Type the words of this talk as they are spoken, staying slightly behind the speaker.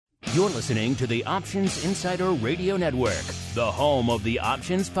You're listening to the Options Insider Radio Network, the home of the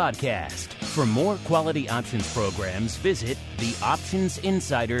Options Podcast. For more quality options programs, visit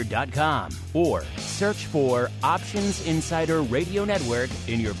theoptionsinsider.com or search for Options Insider Radio Network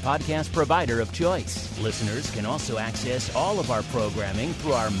in your podcast provider of choice. Listeners can also access all of our programming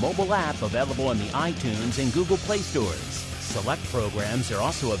through our mobile app available in the iTunes and Google Play stores. Select programs are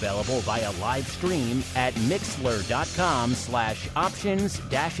also available via live stream at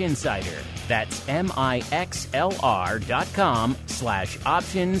mixlr.com/options-insider. That's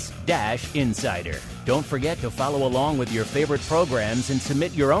mixlr.com/options-insider. Don't forget to follow along with your favorite programs and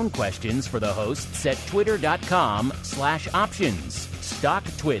submit your own questions for the hosts at twitter.com/options,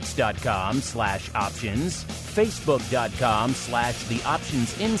 stocktwits.com/options,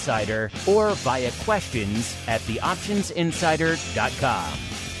 facebook.com/theoptionsinsider, or via questions at theoptionsinsider.com.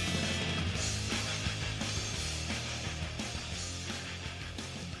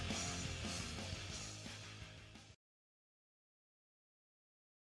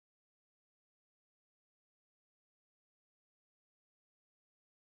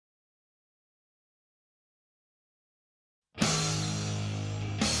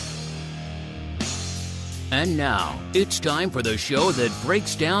 And now, it's time for the show that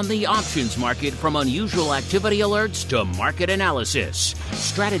breaks down the options market from unusual activity alerts to market analysis,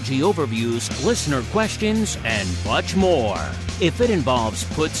 strategy overviews, listener questions, and much more. If it involves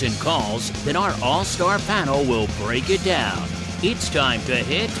puts and calls, then our all-star panel will break it down. It's time to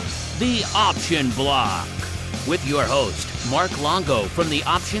hit the Option Block with your host, Mark Longo from the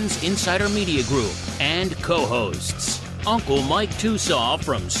Options Insider Media Group, and co-hosts, Uncle Mike Tusaw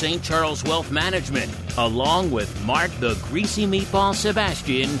from St. Charles Wealth Management, along with Mark the Greasy Meatball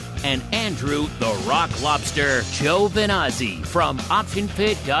Sebastian and Andrew the Rock Lobster Giovinazzi from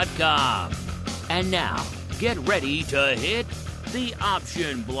OptionPit.com. And now, get ready to hit the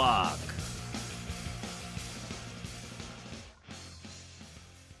Option Block.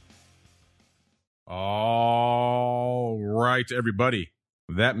 All right, everybody.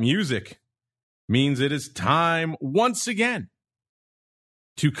 That music means it is time once again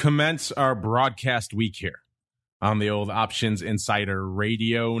to commence our broadcast week here on the old Options Insider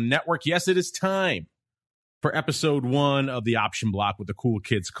Radio Network. Yes, it is time for episode 1 of the Option Block with the Cool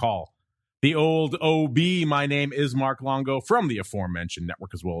Kids Call. The old OB, my name is Mark Longo from the aforementioned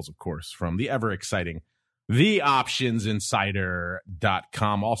network, as well as, of course, from the ever-exciting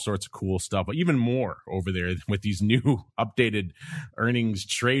theoptionsinsider.com. All sorts of cool stuff, but even more over there with these new updated earnings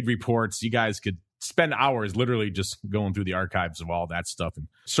trade reports. You guys could spend hours literally just going through the archives of all that stuff and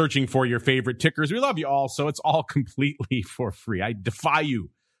searching for your favorite tickers. We love you all, so it's all completely for free. I defy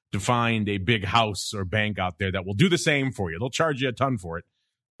you to find a big house or bank out there that will do the same for you. They'll charge you a ton for it,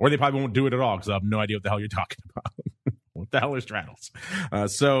 or they probably won't do it at all because I have no idea what the hell you're talking about. What the hell is straddles?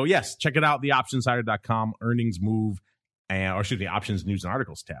 So, yes, check it out, theoptionsinsider.com, earnings move, or excuse me, options, news, and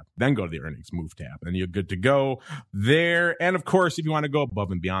articles tab. Then go to the earnings move tab, and you're good to go there. And, of course, if you want to go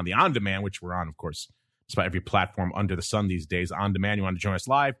above and beyond the on-demand, which we're on, of course, just about every platform under the sun these days, on-demand, you want to join us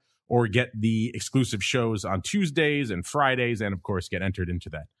live or get the exclusive shows on Tuesdays and Fridays, and, of course, get entered into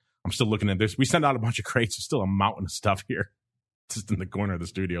that. I'm still looking at this. We send out a bunch of crates. There's still a mountain of stuff here. Just in the corner of the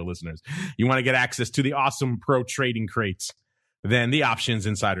studio, listeners. You want to get access to the awesome pro trading crates, then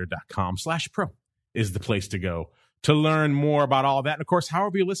theoptionsinsider.com/pro is the place to go to learn more about all that. And of course,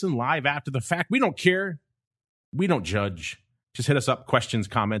 however you listen live after the fact, we don't care. We don't judge. Just hit us up, questions,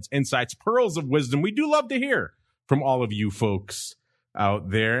 comments, insights, pearls of wisdom. We do love to hear from all of you folks out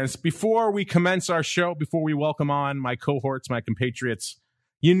there. And before we commence our show, before we welcome on my cohorts, my compatriots,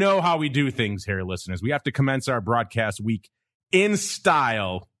 you know how we do things here, listeners. We have to commence our broadcast week in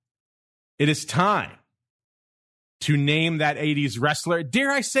style. It is time to name that 80s wrestler.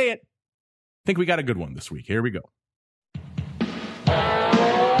 Dare I say it? I think we got a good one this week. Here we go.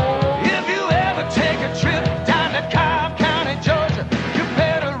 If you ever take a trip down to Cobb County, Georgia, you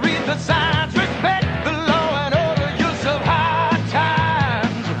better read the signs, respect the law and order, use of hard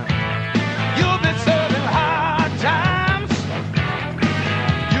times. You'll be serving hard times.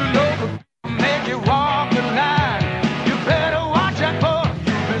 You know the make you walk the line.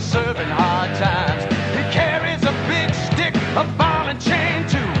 Serving hard times. He carries a big stick, a ball and chain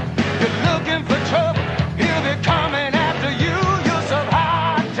too. You're looking for trouble, he'll be coming after you. You'll serve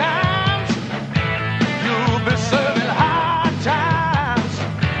hard times. You'll be serving hard times.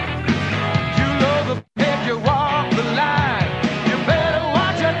 You know the if you walk the line, you better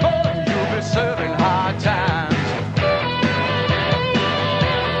watch it, boy. You'll be serving hard times.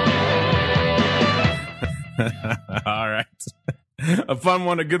 All right. A fun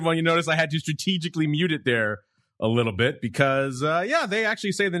one, a good one. You notice I had to strategically mute it there a little bit because, they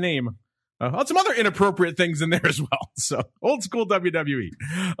actually say the name. Some other inappropriate things in there as well. So old school WWE,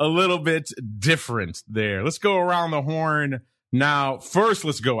 a little bit different there. Let's go around the horn now. First,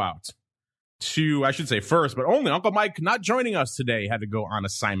 let's go out to, I should say first, but only Uncle Mike not joining us today. Had to go on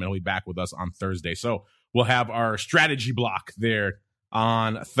assignment. He'll be back with us on Thursday. So we'll have our strategy block there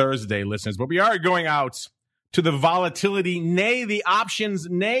on Thursday, listeners. But we are going out to the volatility, nay, the options,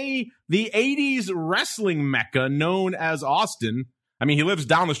 nay, the 80s wrestling mecca known as Austin. I mean, he lives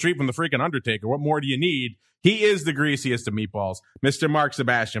down the street from the freaking Undertaker. What more do you need? He is the greasiest of meatballs, Mr. Mark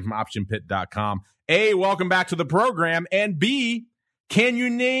Sebastian from OptionPit.com. A, welcome back to the program. And B, can you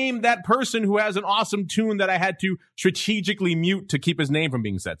name that person who has an awesome tune that I had to strategically mute to keep his name from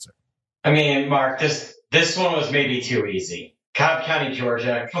being said, sir? I mean, Mark, this one was maybe too easy. Cobb County,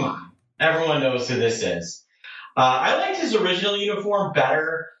 Georgia. Come on. Everyone knows who this is. I liked his original uniform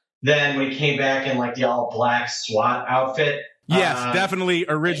better than when he came back in like the all black SWAT outfit. Yes, definitely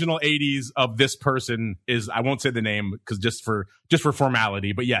original 80s of this person is, I won't say the name because just for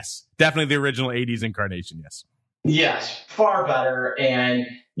formality, but yes, definitely the original 80s incarnation. Yes. Yes, far better. And,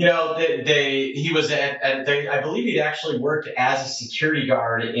 you know, he was I believe he'd actually worked as a security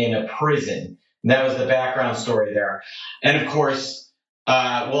guard in a prison. And that was the background story there. And of course,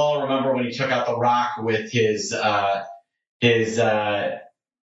 we'll all remember when he took out The Rock with his nightstick.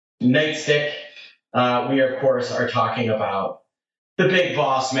 We, of course, are talking about the big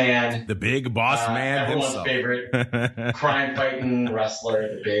boss man. The big boss man everyone's himself. Favorite crime-fighting wrestler,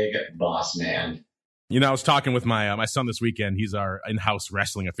 the big boss man. You know, I was talking with my son this weekend. He's our in-house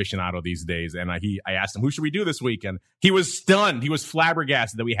wrestling aficionado these days. And I asked him, who should we do this weekend? He was stunned. He was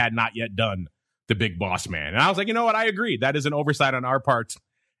flabbergasted that we had not yet done the big boss man. And I was like, you know what? I agree. That is an oversight on our part.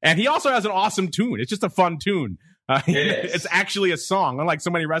 And he also has an awesome tune. It's just a fun tune. It's actually a song, unlike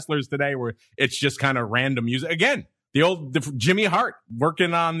so many wrestlers today where it's just kind of random music. Again, the Jimmy Hart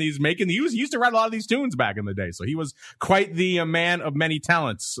working on these, he used to write a lot of these tunes back in the day. So he was quite the man of many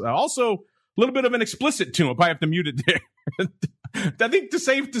talents. Also, a little bit of an explicit tune. I'll probably have to mute it there. I think it's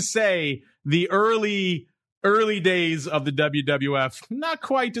safe to say the early days of the WWF, not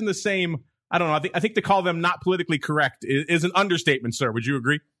quite in the same, I don't know. I think to call them not politically correct is an understatement, sir. Would you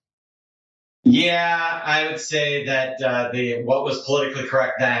agree? Yeah, I would say that what was politically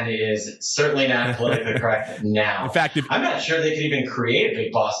correct then is certainly not politically correct now. In fact, I'm not sure they could even create a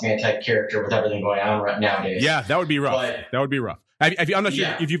big boss man type character with everything going on right nowadays. Yeah, that would be rough. That would be rough. I'm not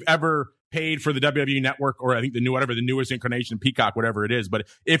sure if you've ever paid for the WWE Network or I think the newest incarnation, Peacock, whatever it is. But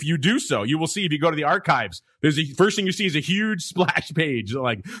if you do so, you will see if you go to the archives, first thing you see is a huge splash page.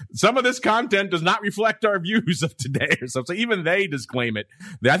 Like some of this content does not reflect our views of today or something. So even they disclaim it.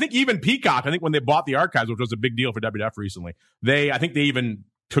 I think even Peacock, when they bought the archives, which was a big deal for WWF recently, I think they even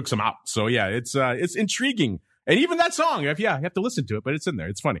took some out. So yeah, it's intriguing. And even that song, you have to listen to it, but it's in there.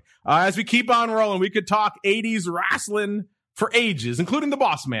 It's funny. As we keep on rolling, we could talk 80s wrestling for ages, including the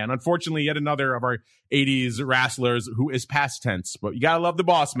boss man. Unfortunately, yet another of our 80s wrestlers who is past tense. But you got to love the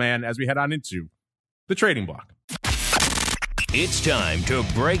boss man as we head on into the trading block. It's time to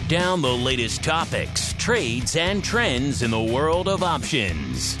break down the latest topics, trades, and trends in the world of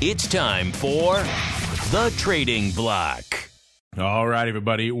options. It's time for the trading block. All right,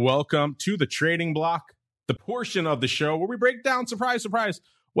 everybody. Welcome to the trading block, the portion of the show where we break down, surprise, surprise,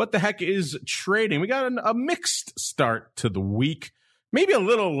 what the heck is trading? We got a mixed start to the week, maybe a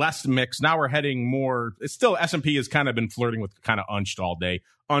little less mixed. Now we're heading more. It's still S&P has kind of been flirting with kind of unched all day,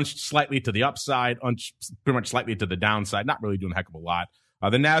 unched slightly to the upside, unched pretty much slightly to the downside, not really doing a heck of a lot.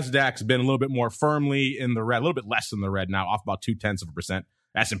 The NASDAQ's been a little bit more firmly in the red, a little bit less in the red now, off about 0.2%.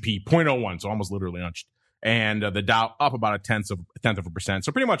 S&P 0.01, so almost literally unched. And the Dow up about a tenth of a percent.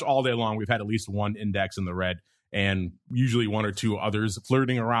 So pretty much all day long, we've had at least one index in the red, and usually one or two others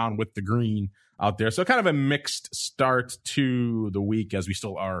flirting around with the green out there. So kind of a mixed start to the week as we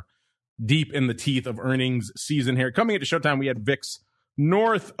still are deep in the teeth of earnings season here. Coming into Showtime, we had VIX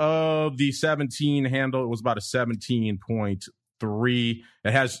north of the 17 handle. It was about a 17.3.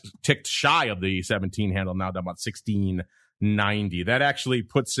 It has ticked shy of the 17 handle now, down about 1690. That actually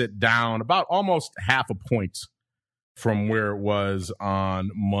puts it down about almost half a point from where it was on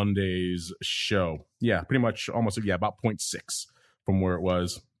Monday's show. Yeah, pretty much almost, about 0.6 from where it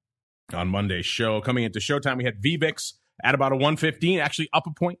was on Monday's show. Coming into Showtime, we had VVIX at about a 115, actually up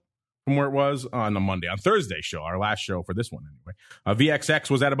a point from where it was on Thursday's show, our last show for this one anyway.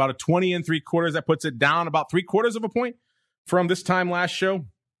 VXX was at about a 20 3/4. That puts it down about 3/4 of a point from this time last show.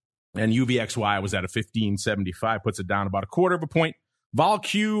 And UVXY was at a 1575, puts it down about 1/4 of a point.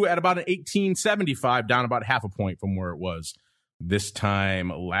 VolQ at about an 1875, down about half a point from where it was this time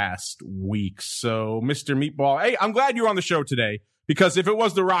last week. So, Mr. Meatball, hey, I'm glad you're on the show today, because if it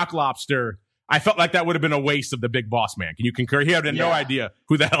was the Rock Lobster, I felt like that would have been a waste of the big boss man. Can you concur? He had no idea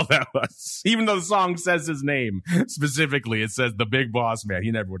who the hell that was. Even though the song says his name specifically, it says the big boss man.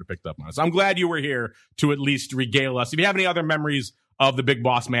 He never would have picked up on it. So I'm glad you were here to at least regale us. If you have any other memories of the big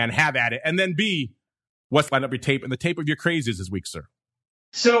boss man, have at it. And then B, what's lined up your tape and the tape of your crazies this week, sir?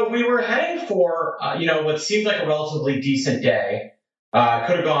 So we were heading for, what seemed like a relatively decent day.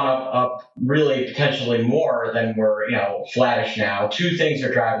 Could have gone up really potentially more than we're, flattish now. Two things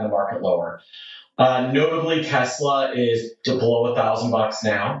are driving the market lower. Notably, Tesla is below $1,000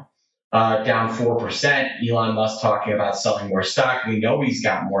 now, down 4%. Elon Musk talking about selling more stock. We know he's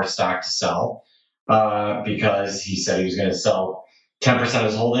got more stock to sell because he said he was going to sell 10% of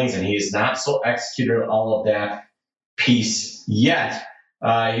his holdings, and he has not executed all of that piece yet. He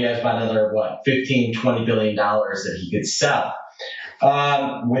has about another, $15-20 billion that he could sell,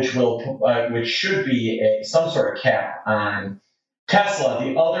 which should be some sort of cap on Tesla.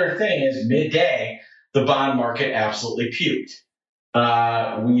 The other thing is midday, the bond market absolutely puked.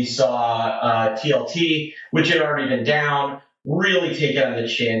 We saw TLT, which had already been down, really take it on the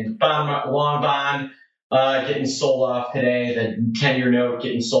chin. Long bond getting sold off today, the 10-year note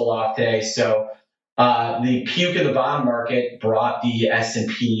getting sold off today. So the puke in the bond market brought the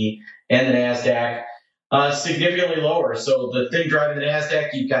S&P and the NASDAQ significantly lower. So the thing driving the NASDAQ,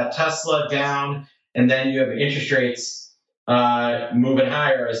 you've got Tesla down, and then you have interest rates moving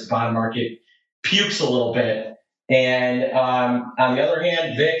higher as the bond market pukes a little bit. And on the other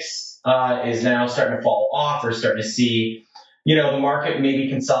hand, VIX is now starting to fall off. We're starting to see, the market maybe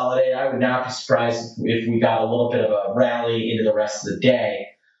consolidate. I would not be surprised if we got a little bit of a rally into the rest of the day.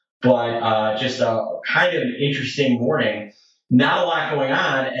 But just a kind of an interesting morning. Not a lot going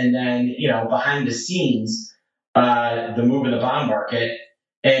on. And then, behind the scenes, the move in the bond market.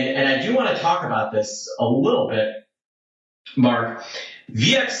 And I do want to talk about this a little bit, Mark.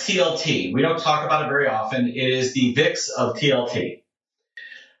 VXTLT, we don't talk about it very often. It is the VIX of TLT.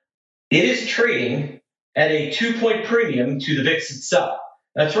 It is trading at a 2-point premium to the VIX itself.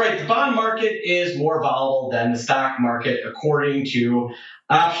 That's right. The bond market is more volatile than the stock market, according to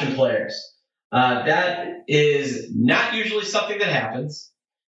option players. That is not usually something that happens,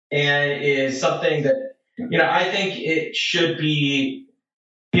 and is something that, I think it should be,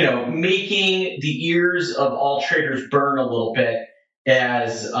 making the ears of all traders burn a little bit,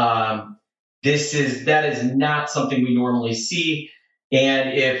 as that is not something we normally see.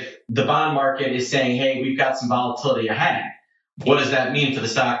 And if the bond market is saying, hey, we've got some volatility ahead, what does that mean for the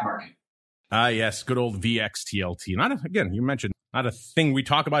stock market? Yes, good old VXTLT. Again, you mentioned not a thing we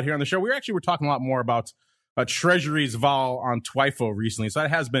talk about here on the show. We're talking a lot more about Treasuries vol on TWIFO recently. So that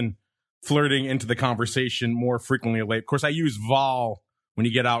has been flirting into the conversation more frequently of late. Of course, I use vol when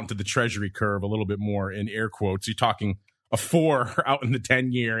you get out into the Treasury curve a little bit more in air quotes. You're talking a 4 out in the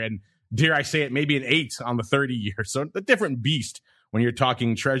 10-year, and dare I say it, maybe an 8 on the 30-year. So a different beast when you're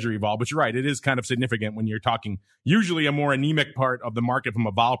talking Treasury vol. But you're right, it is kind of significant when you're talking usually a more anemic part of the market from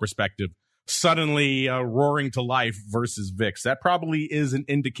a vol perspective, suddenly roaring to life versus VIX. That probably is an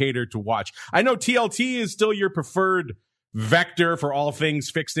indicator to watch. I know TLT is still your preferred vector for all things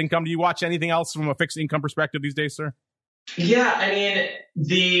fixed income. Do you watch anything else from a fixed income perspective these days, sir? Yeah, I mean,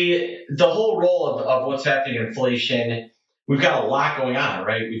 the whole role of what's happening in inflation, we've got a lot going on,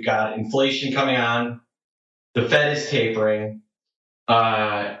 right? We've got inflation coming on. The Fed is tapering.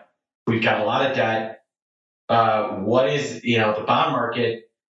 We've got a lot of debt. The bond market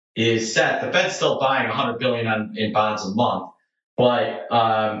is set. The Fed's still buying $100 billion in bonds a month, but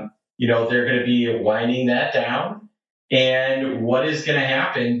they're going to be winding that down. And what is going to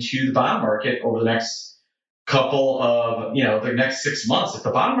happen to the bond market over the next couple of the next 6 months? If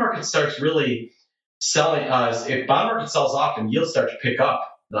the bond market starts really selling, if bond market sells off and yields start to pick up,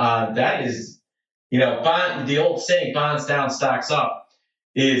 that is, the old saying, bonds down, stocks up,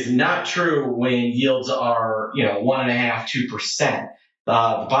 is not true when yields are 1.5%, 2%. The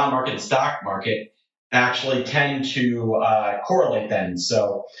bond market and stock market actually tend to correlate then.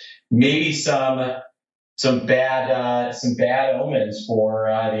 So maybe some bad omens for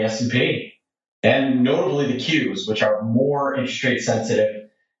the S&P, and notably the Qs, which are more interest rate sensitive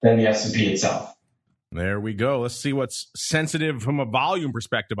than the S&P itself. There we go. Let's see what's sensitive from a volume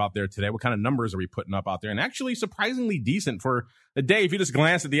perspective out there today. What kind of numbers are we putting up out there? And actually surprisingly decent for the day. If you just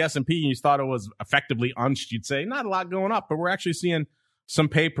glance at the S&P and you thought it was effectively unched, you'd say not a lot going up, but we're actually seeing some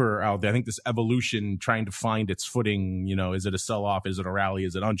paper out there. I think this evolution trying to find its footing, is it a sell-off? Is it a rally?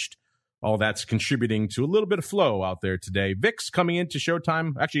 Is it unched? All that's contributing to a little bit of flow out there today. VIX coming into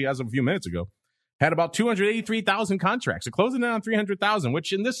showtime, actually as of a few minutes ago, had about 283,000 contracts. So closing in on 300,000,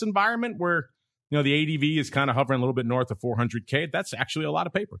 which in this environment where, the ADV is kind of hovering a little bit north of 400K, that's actually a lot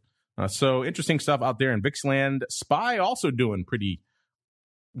of paper. So interesting stuff out there in VIXland. SPY also doing pretty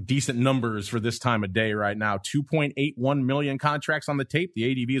decent numbers for this time of day right now. 2.81 million contracts on the tape. The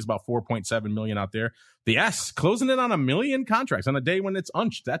ADV is about 4.7 million out there. The S closing in on 1 million contracts on a day when it's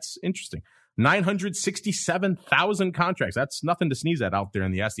unched. That's interesting. 967,000 contracts. That's nothing to sneeze at out there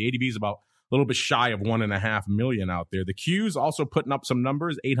in the S. The ADV is about a little bit shy of 1.5 million out there. The Qs also putting up some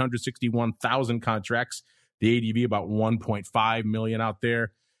numbers, 861,000 contracts. The ADV about 1.5 million out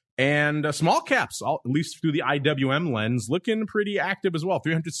there. And small caps, at least through the IWM lens, looking pretty active as well.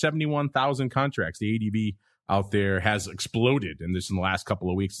 371,000 contracts. The ADV out there has exploded, and this in the last couple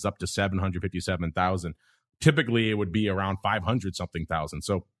of weeks is up to 757,000. Typically, it would be around 500-something thousand.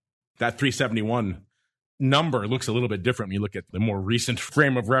 So that 371 number looks a little bit different when you look at the more recent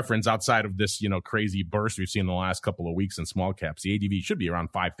frame of reference outside of this, crazy burst we've seen in the last couple of weeks in small caps. The ADV should be around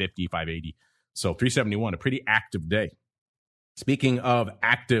 550, 580. So 371, a pretty active day. Speaking of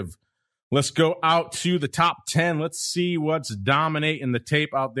active, let's go out to the top 10. Let's see what's dominating the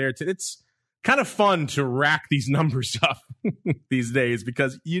tape out there. It's kind of fun to rack these numbers up these days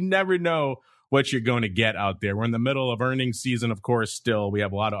because you never know what you're going to get out there. We're in the middle of earnings season, of course, still. We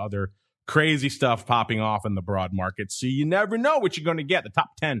have a lot of other crazy stuff popping off in the broad market. So you never know what you're going to get. The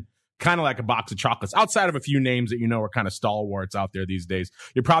top 10, kind of like a box of chocolates, outside of a few names that are kind of stalwarts out there these days.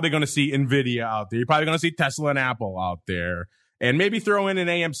 You're probably going to see NVIDIA out there. You're probably going to see Tesla and Apple out there. And maybe throw in an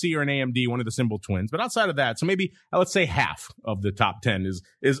AMC or an AMD, one of the symbol twins. But outside of that, so maybe, let's say half of the top 10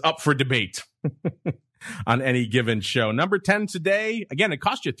 is up for debate on any given show. Number 10 today, again, it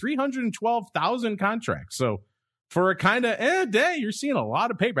cost you 312,000 contracts. So for a kind of day, you're seeing a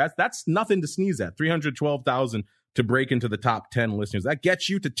lot of paper. That's nothing to sneeze at. 312,000 to break into the top 10 listeners. That gets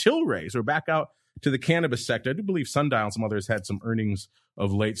you to TLRY. So we're back out to the cannabis sector. I do believe Sundial and some others had some earnings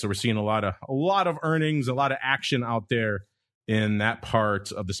of late. So we're seeing a lot of earnings, a lot of action out there in that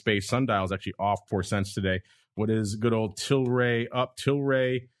part of the space. Sundial is actually off 4 cents today. What is good old TLRY up?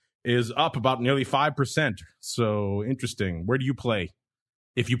 TLRY is up about nearly 5%. So interesting. Where do you play?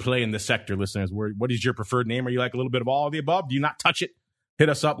 If you play in the sector, listeners, what is your preferred name? Are you like a little bit of all of the above? Do you not touch it? Hit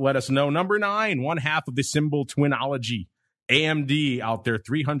us up. Let us know. Number 9, one half of the symbol Twinology. AMD out there,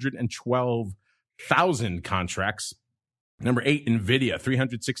 312,000 contracts. Number 8, NVIDIA,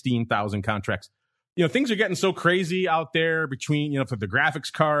 316,000 contracts. Things are getting so crazy out there between, for the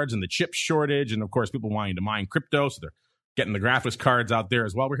graphics cards and the chip shortage. And of course, people wanting to mine crypto. So they're getting the graphics cards out there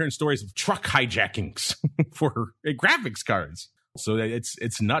as well. We're hearing stories of truck hijackings for graphics cards. So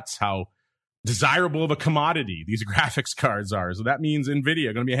it's nuts how desirable of a commodity these graphics cards are. So that means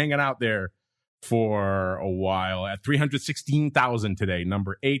NVIDIA going to be hanging out there for a while at 316,000 today.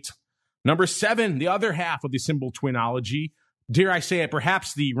 Number 8. Number 7, the other half of the symbol Twinology. Dare I say it,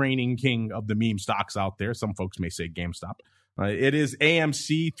 perhaps the reigning king of the meme stocks out there. Some folks may say GameStop. It is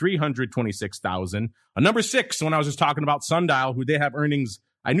AMC, 326,000. Number 6, when I was just talking about Sundial, who they have earnings,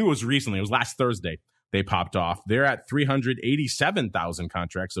 I knew it was recently. It was last Thursday. They popped off. They're at 387,000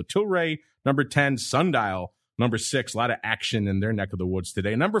 contracts. So TLRY, number 10, Sundial, number 6. A lot of action in their neck of the woods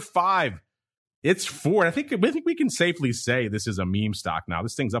today. Number 5, it's Ford. I think we can safely say this is a meme stock now.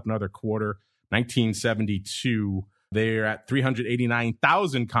 This thing's up another quarter, 1972. They're at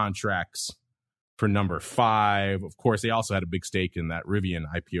 389,000 contracts for number 5. Of course, they also had a big stake in that Rivian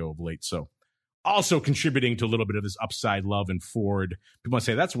IPO of late. So also contributing to a little bit of this upside love in Ford. People might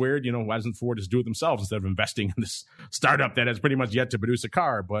say, that's weird. Why doesn't Ford just do it themselves instead of investing in this startup that has pretty much yet to produce a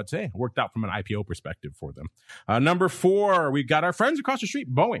car? But hey, it worked out from an IPO perspective for them. Number 4, we got our friends across the street,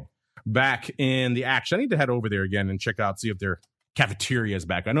 Boeing, back in the action. I need to head over there again and check out, see if their cafeteria is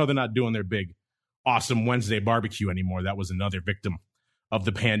back. I know they're not doing their big awesome Wednesday barbecue anymore. That was another victim of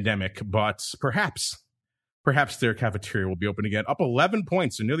the pandemic, but perhaps their cafeteria will be open again. Up 11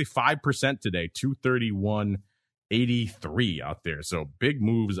 points, so nearly 5% today, 231.83 out there. So big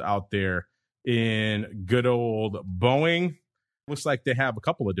moves out there in good old Boeing. Looks like they have a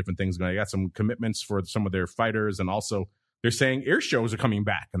couple of different things going. They got some commitments for some of their fighters, and also they're saying air shows are coming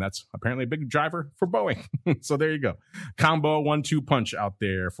back, and that's apparently a big driver for Boeing. So there you go. Combo 1-2 punch out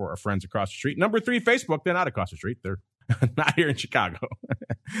there for our friends across the street. Number 3, Facebook. They're not across the street. They're not here in Chicago.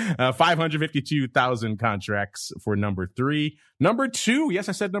 552,000 contracts for number 3. Number 2. Yes,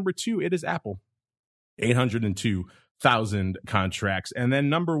 I said number 2. It is Apple. 802,000 contracts. And then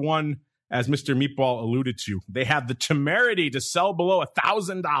number 1, as Mr. Meatball alluded to, they have the temerity to sell below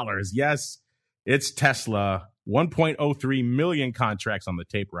 $1,000. Yes, it's Tesla. 1.03 million contracts on the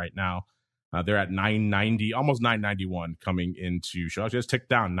tape right now. They're at 990, almost 991 coming into show. Just ticked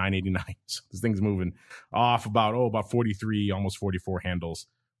down 989. So this thing's moving off about 43, almost 44 handles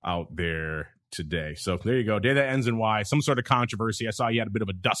out there today. So there you go. Day that ends in Y. Some sort of controversy. I saw you had a bit of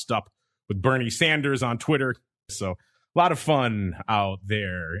a dust up with Bernie Sanders on Twitter. So a lot of fun out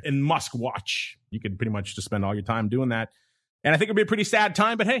there. And Musk watch. You could pretty much just spend all your time doing that. And I think it'd be a pretty sad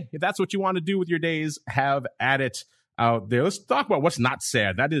time. But hey, if that's what you want to do with your days, have at it out there. Let's talk about what's not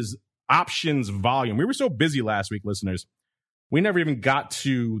sad. That is options volume. We were so busy last week, listeners. We never even got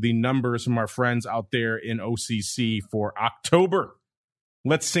to the numbers from our friends out there in OCC for October.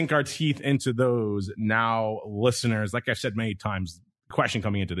 Let's sink our teeth into those now, listeners. Like I've said many times, the question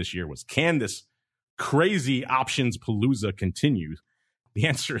coming into this year was, can this crazy options palooza continue? The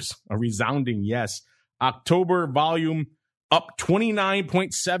answer is a resounding yes. October volume up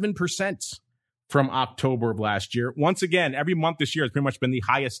 29.7% from October of last year. Once again, every month this year has pretty much been the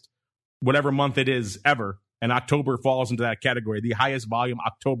highest, whatever month it is ever. And October falls into that category. The highest volume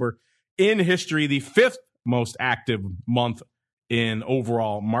October in history, the fifth most active month in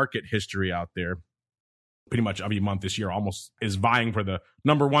overall market history out there. Pretty much every month this year almost is vying for the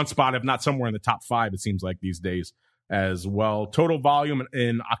number one spot, if not somewhere in the top 5, it seems like these days as well. Total volume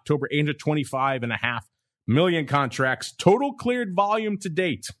in October, 825.5 million contracts. Total cleared volume to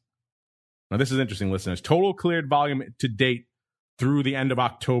date. Now, this is interesting, listeners. Total cleared volume to date through the end of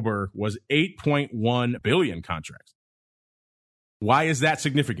October was 8.1 billion contracts. Why is that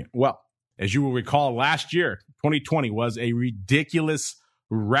significant? Well, as you will recall, last year, 2020 was a ridiculous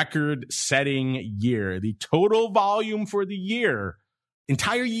record-setting year. The total volume for the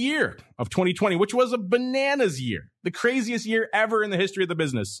entire year of 2020, which was a bananas year, the craziest year ever in the history of the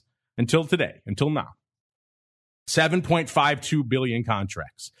business until today, until now. 7.52 billion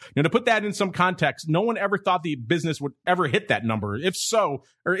contracts. Now, to put that in some context, no one ever thought the business would ever hit that number. If so,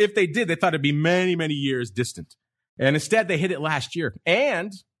 or if they did, they thought it'd be many, many years distant. And instead, they hit it last year.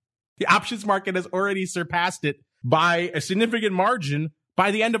 And the options market has already surpassed it by a significant margin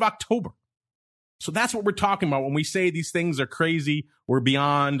by the end of October. So that's what we're talking about when we say these things are crazy. We're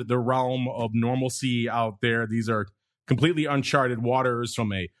beyond the realm of normalcy out there. These are completely uncharted waters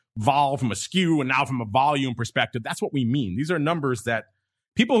from a vol, from a skew, and now from a volume perspective. That's what we mean. These are numbers that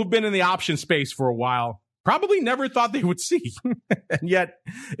people who've been in the option space for a while probably never thought they would see. And yet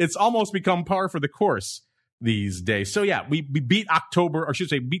it's almost become par for the course these days. So yeah, we beat October, or I should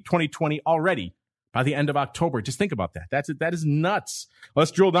say beat 2020 already by the end of October. Just think about that. That is nuts.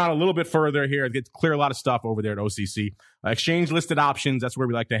 Let's drill down a little bit further here. Get clear a lot of stuff over there at OCC. Exchange listed options, that's where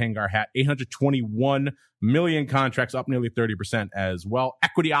we like to hang our hat. 821 million contracts, up nearly 30% as well.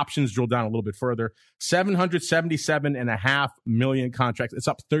 Equity options, drill down a little bit further. 777.5 million contracts. It's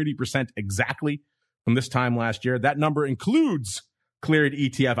up 30% exactly from this time last year. That number includes cleared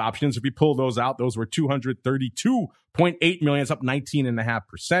ETF options. If we pull those out, those were 232.8 million. It's up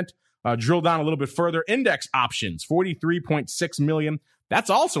 19.5%. Drill down a little bit further. Index options, 43.6 million.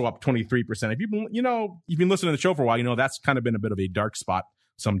 That's also up 23%. If you've been listening to the show for a while, you know that's kind of been a bit of a dark spot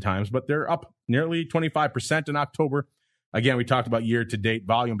sometimes, but they're up nearly 25% in October. Again, we talked about year-to-date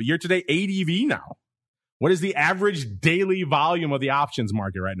volume, but year-to-date ADV now. What is the average daily volume of the options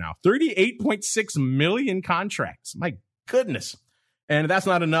market right now? 38.6 million contracts. My goodness. And that's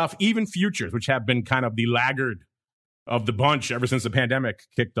not enough. Even futures, which have been kind of the laggard of the bunch ever since the pandemic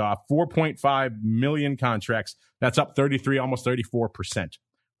kicked off, 4.5 million contracts. That's up 33, almost 34%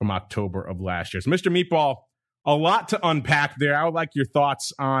 from October of last year. So, Mr. Meatball, a lot to unpack there. I would like your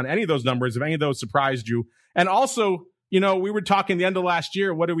thoughts on any of those numbers, if any of those surprised you. And also, we were talking the end of last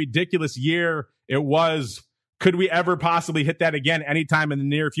year, what a ridiculous year it was. Could we ever possibly hit that again anytime in the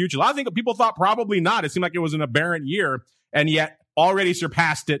near future? A lot of people thought probably not. It seemed like it was an aberrant year, and yet already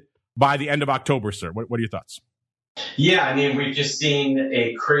surpassed it by the end of October, sir. What are your thoughts? Yeah, I mean, we've just seen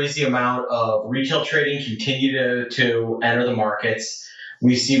a crazy amount of retail trading continue to enter the markets.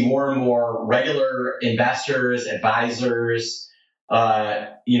 We see more and more regular investors, advisors, embracing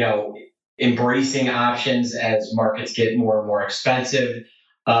options as markets get more and more expensive.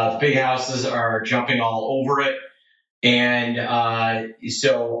 Big houses are jumping all over it. And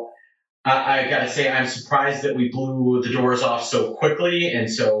so I got to say, I'm surprised that we blew the doors off so quickly and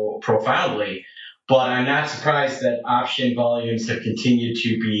so profoundly. But I'm not surprised that option volumes have continued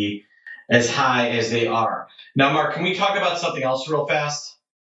to be as high as they are. Now, Mark, can we talk about something else real fast?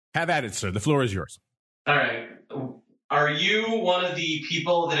 Have at it, sir. The floor is yours. All right. Are you one of the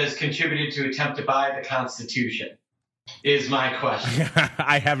people that has contributed to attempt to buy the Constitution? Is my question.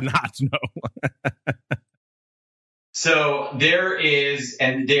 I have not, no. So there is,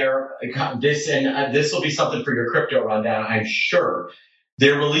 and this will be something for your crypto rundown, I'm sure.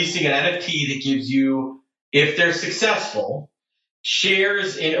 they're releasing an NFT that gives you, if they're successful,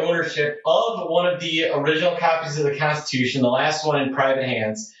 shares in ownership of one of the original copies of the Constitution, the last one in private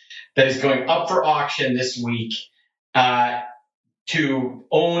hands, that is going up for auction this week, to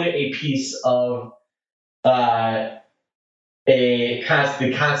own a piece of the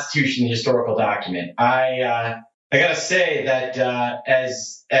Constitution historical document. I gotta say that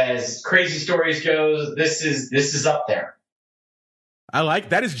as crazy stories goes, this is up there. I like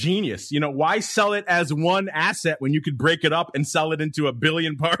that. Is genius. Why sell it as one asset when you could break it up and sell it into a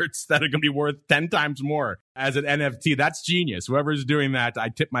billion parts that are going to be worth 10 times more as an NFT? That's genius. Whoever's doing that, I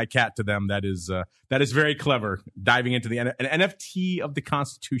tip my hat to them. That is very clever. Diving into an NFT of the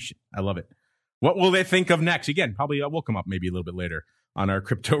Constitution. I love it. What will they think of next? Again, probably will come up maybe a little bit later on our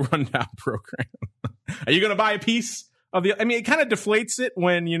crypto rundown program. Are you going to buy a piece of the? I mean, it kind of deflates it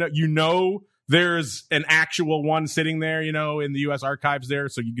when there's an actual one sitting there, in the U.S. archives there,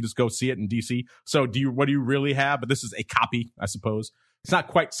 so you can just go see it in D.C. So what do you really have? But this is a copy, I suppose. It's not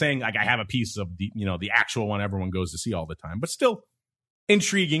quite saying like I have a piece of the, the actual one everyone goes to see all the time, but still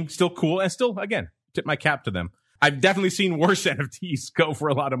intriguing, still cool, and still, again, tip my cap to them. I've definitely seen worse NFTs go for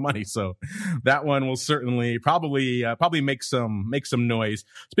a lot of money, so that one will certainly probably make some noise.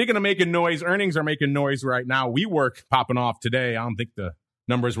 Speaking of making noise, earnings are making noise right now. WeWork popping off today. I don't think the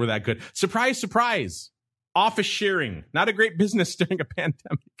numbers were that good. Surprise, surprise. Office sharing. Not a great business during a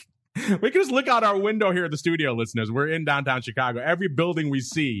pandemic. We can just look out our window here at the studio, listeners. We're in downtown Chicago. Every building we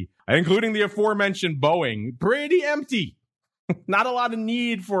see, including the aforementioned Boeing, pretty empty. Not a lot of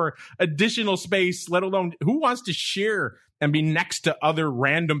need for additional space, let alone who wants to share and be next to other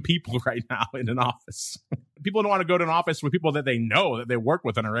random people right now in an office. People don't want to go to an office with people that they know, that they work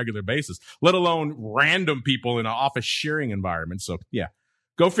with on a regular basis, let alone random people in an office sharing environment. So, yeah.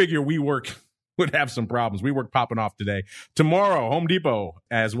 Go figure WeWork would have some problems. WeWork popping off today. Tomorrow, Home Depot,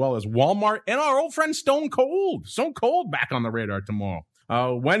 as well as Walmart, and our old friend Stone Cold. Stone Cold back on the radar tomorrow.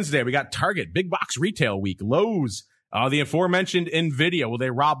 Wednesday, we got Target, Big Box Retail Week. Lowe's, the aforementioned NVDA. Will they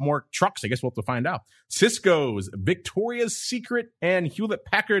rob more trucks? I guess we'll have to find out. Cisco's, Victoria's Secret, and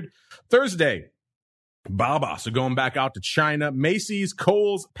Hewlett-Packard. Thursday, Baba, so going back out to China. Macy's,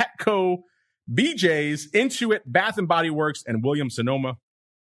 Kohl's, Petco, BJ's, Intuit, Bath & Body Works, and Williams-Sonoma.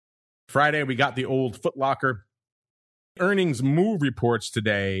 Friday, we got the old Foot Locker. Earnings move reports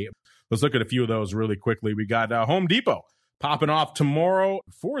today. Let's look at a few of those really quickly. We got Home Depot popping off tomorrow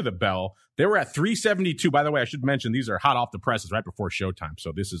for the bell. They were at 372. By the way, I should mention these are hot off the presses right before showtime.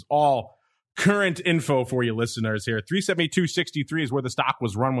 So this is all current info for you listeners here. 372.63 is where the stock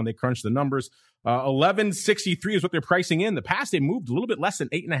was run when they crunched the numbers. 11.63 is what they're pricing in. The past, they moved a little bit less than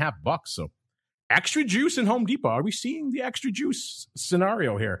 $8.50. So extra juice in Home Depot. Are we seeing the extra juice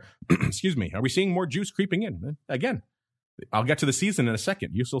scenario here? Excuse me. Are we seeing more juice creeping in? Again, I'll get to the season in a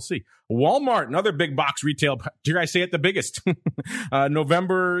second. You shall see. Walmart, another big box retail. Dare I say it, the biggest?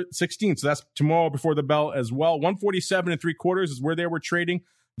 November 16th. So that's tomorrow before the bell as well. 147.75 is where they were trading.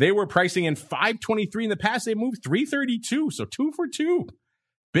 They were pricing in $5.23 in the past. They moved $3.32. So 2 for 2.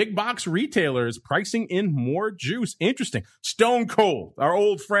 Big box retailers pricing in more juice. Interesting. Stone Cold, our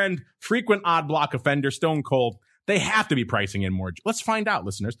old friend, frequent odd block offender, Stone Cold. They have to be pricing in more. Let's find out,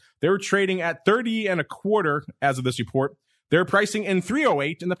 listeners. They were trading at 30.25 as of this report. They're pricing in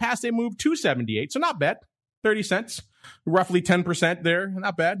 308. In the past, they moved 278. So not bad. 30 cents, roughly 10% there.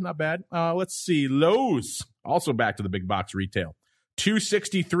 Not bad, not bad. Let's see. Lowe's, also back to the big box retail.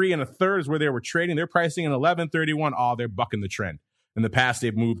 263.33 is where they were trading. They're pricing in 11.31. Oh, they're bucking the trend. In the past,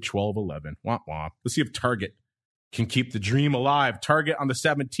 they've moved 12.11. Womp womp. Let's see if Target can keep the dream alive. Target on the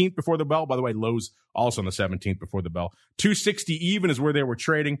 17th before the bell. By the way, Lowe's also on the 17th before the bell. 260 even is where they were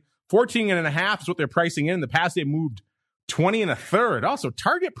trading. 14.5 is what they're pricing in. In the past, they moved 20.33. Also,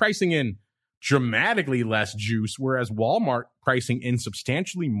 Target pricing in dramatically less juice, whereas Walmart pricing in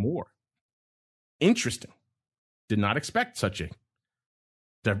substantially more. Interesting. Did not expect such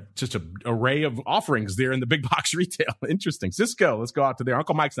just an array of offerings there in the big box retail. Interesting. Cisco, let's go out to there.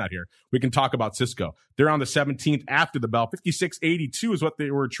 Uncle Mike's not here. We can talk about Cisco. They're on the 17th after the bell. 56.82 is what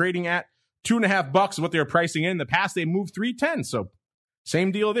they were trading at. $2.50 is what they were pricing in. In the past, they moved 310. So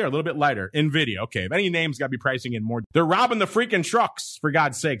same deal there, a little bit lighter. NVIDIA. Okay, if any name's got to be pricing in more. They're robbing the freaking trucks, for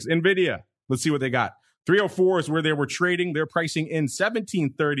God's sakes. NVIDIA. Let's see what they got. 304 is where they were trading. They're pricing in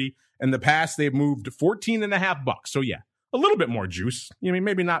 $17.30. In the past, they've moved $14.50. So yeah, a little bit more juice. I mean,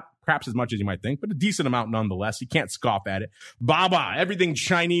 maybe not perhaps as much as you might think, but a decent amount nonetheless. You can't scoff at it. Baba, everything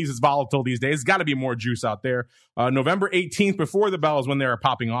Chinese is volatile these days. Got to be more juice out there. November 18th before the bell is when they were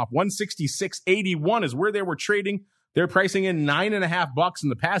popping off. 166.81 is where they were trading. They're pricing in $9.50. In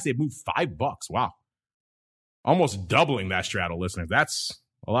the past, they've moved $5. Wow. almost doubling that straddle, listeners. That's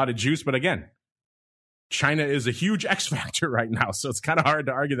a lot of juice. But again, China is a huge X factor right now, so it's kind of hard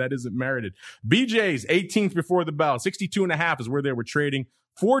to argue that isn't merited. BJ's 18th before the bell, 62.5 is where they were trading.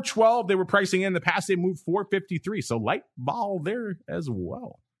 412 they were pricing in. The past they moved 453, so light ball there as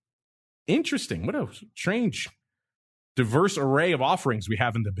well. Interesting. What a strange, diverse array of offerings we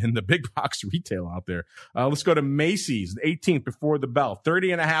have in the big box retail out there. Let's go to Macy's, 18th before the bell,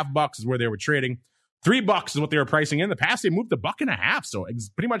 $30.5 is where they were trading. $3 is what they were pricing in. The past they moved $1.50, so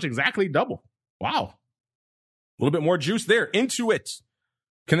pretty much exactly double. Wow. A little bit more juice there. Intuit.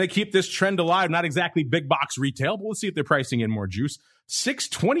 Can they keep this trend alive? Not exactly big box retail, but let's see if they're pricing in more juice.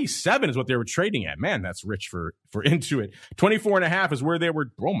 $6.27 is what they were trading at. Man, that's rich for Intuit. 24.5 is where they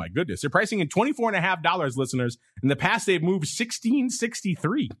were. Oh my goodness. They're pricing in $24.5, listeners. In the past, they've moved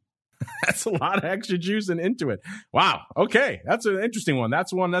 $16.63. That's a lot of extra juice in Intuit. Wow. Okay. That's an interesting one.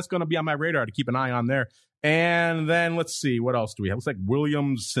 That's one that's going to be on my radar to keep an eye on there. And then let's see. What else do we have? Looks like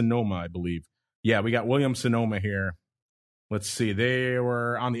Williams-Sonoma, I believe. Yeah, we got Williams-Sonoma here. Let's see. They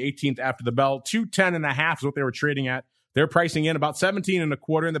were on the 18th after the bell. 210.5 is what they were trading at. They're pricing in about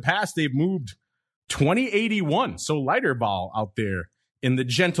 17.25. In the past, they've moved 2081. So lighter ball out there in the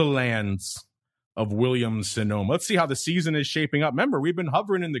gentle lands of Williams-Sonoma. Let's see how the season is shaping up. Remember, we've been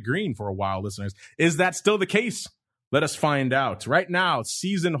hovering in the green for a while, listeners. Is that still the case? Let us find out. Right now,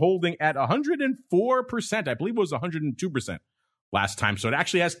 season holding at 104%. I believe it was 102%. Last time. So it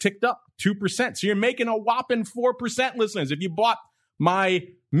actually has ticked up 2%. So you're making a whopping 4%, listeners. If you bought my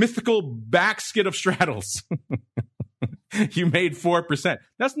mythical basket of straddles, you made 4%.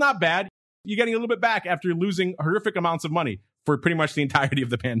 That's not bad. You're getting a little bit back after losing horrific amounts of money for pretty much the entirety of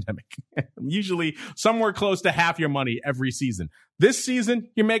the pandemic. Usually somewhere close to half your money every season. This season,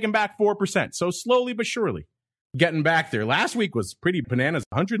 you're making back 4%. So slowly but surely getting back there. Last week was pretty bananas,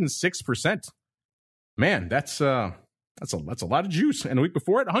 106%. Man, that's a lot of juice. And the week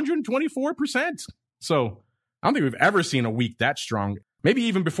before it, 124%. So I don't think we've ever seen a week that strong. Maybe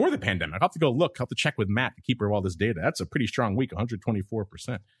even before the pandemic. I'll have to go look. I'll have to check with Matt, the keeper of all this data. That's a pretty strong week,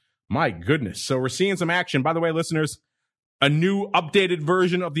 124%. My goodness. So we're seeing some action. By the way, listeners, a new updated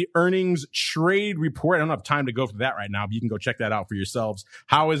version of the earnings trade report. I don't have time to go through that right now, but you can go check that out for yourselves.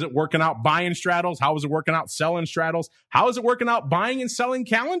 How is it working out buying straddles? How is it working out selling straddles? How is it working out buying and selling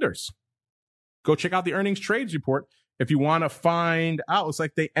calendars? Go check out the earnings trades report. If you want to find out, looks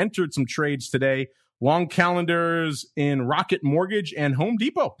like they entered some trades today. Long calendars in Rocket Mortgage and Home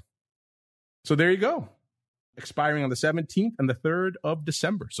Depot. So there you go. Expiring on the 17th and the 3rd of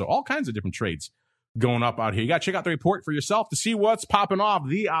December. So all kinds of different trades going up out here. You got to check out the report for yourself to see what's popping off.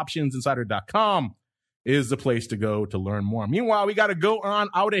 TheOptionsInsider.com is the place to go to learn more. Meanwhile, we got to go on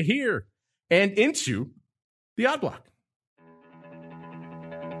out of here and into the Odd Block.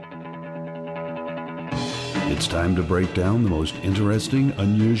 It's time to break down the most interesting,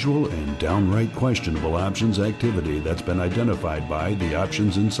 unusual, and downright questionable options activity that's been identified by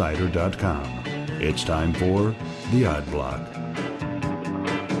TheOptionsInsider.com. It's time for the Odd Block.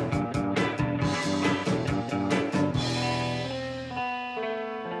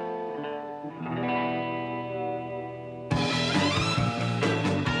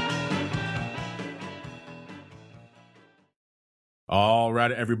 All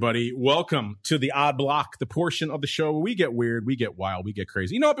right, everybody. Welcome to the Odd Block, the portion of the show where we get weird, we get wild, we get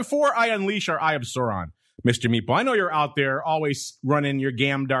crazy. You know what? Before I unleash our Eye of Sauron, Mr. Meatball, I know you're out there always running your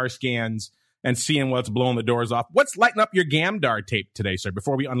Gamdar scans and seeing what's blowing the doors off. What's lighting up your Gamdar tape today, sir,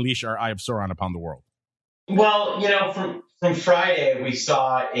 before we unleash our Eye of Sauron upon the world? Well, you know, from Friday, we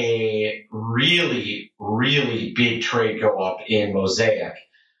saw a really, really big trade go up in Mosaic.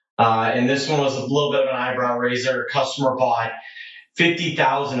 And this one was a little bit of an eyebrow raiser. A customer bought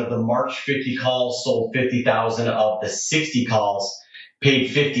 50,000 of the March 50 calls, sold 50,000 of the 60 calls,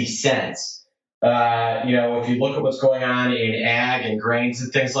 paid 50 cents. You know, if you look at what's going on in ag and grains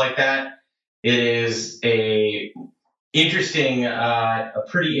and things like that, it is a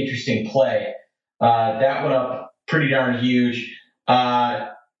pretty interesting play. That went up pretty darn huge.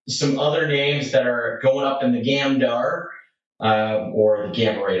 Some other names that are going up in the Gamdar, or the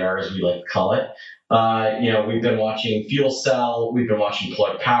Gamma Radar, as we like to call it. You know, we've been watching Fuel Cell, we've been watching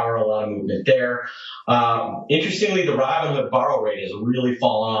Plug Power, a lot of movement there. Interestingly, the Robinhood borrow rate has really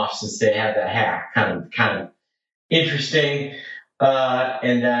fallen off since they had that hack. Kind of interesting.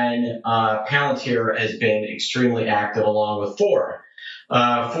 And then Palantir has been extremely active along with Ford.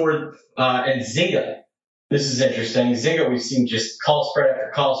 Ford and Zynga. This is interesting. Zynga, we've seen just call spread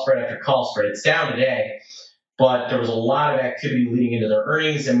after call spread after call spread. It's down today, but there was a lot of activity leading into their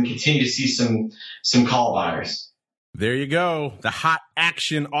earnings, and we continue to see some call buyers. There you go. The hot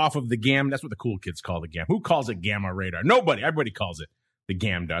action off of the GAM. That's what the cool kids call the GAM. Who calls it Gamma Radar? Nobody. Everybody calls it the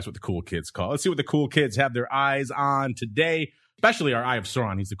GAM. That's what the cool kids call it. Let's see what the cool kids have their eyes on today, especially our Eye of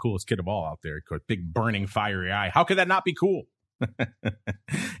Sauron. He's the coolest kid of all out there. Big, burning, fiery eye. How could that not be cool?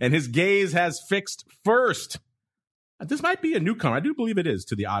 And his gaze has fixed first. This might be a newcomer. I do believe it is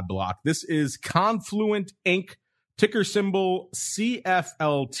to the odd block. This is Confluent Inc., ticker symbol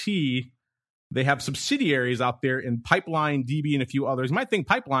CFLT. They have subsidiaries out there in Pipeline, DB, and a few others. You might think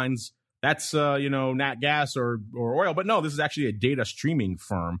pipelines, that's, nat gas or oil. But no, this is actually a data streaming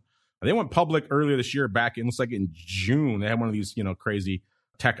firm. They went public earlier this year, back in, looks like in June. They had one of these, crazy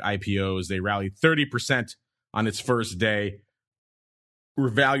tech IPOs. They rallied 30% on its first day. Were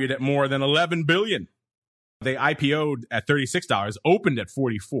valued at more than $11 billion. They IPO'd at $36, opened at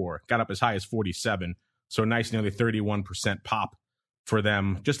 $44, got up as high as $47. So nice, nearly 31% pop for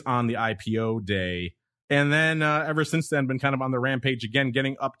them just on the IPO day. And then ever since then, been kind of on the rampage again,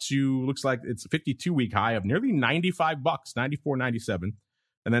 getting up to, looks like it's a 52-week high of nearly $95, $94.97.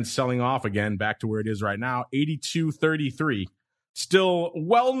 And then selling off again back to where it is right now, $82.33. Still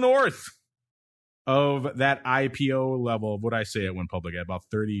well north of that IPO level of what I say it went public at about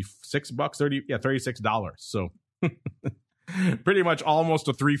 $36, $36. So pretty much almost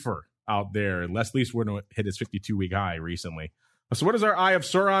a threefer out there. Leslie Swordno hit his 52-week high recently. So what has our Eye of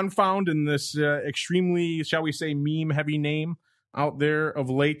Sauron found in this extremely, shall we say, meme-heavy name out there of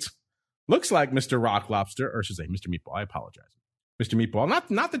late? Looks like Mr. Rock Lobster, or I should say Mr. Meatball. I apologize. Mr. Meatball.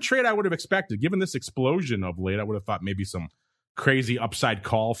 Not the trade I would have expected. Given this explosion of late, I would have thought maybe some crazy upside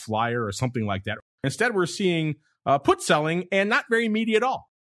call flyer or something like that. Instead, we're seeing put selling and not very meaty at all.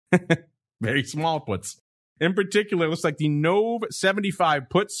 Very small puts. In particular, it looks like the Nove 75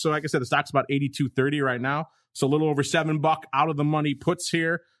 puts. So like I said, the stock's about $82.30 right now. So a little over $7 out of the money puts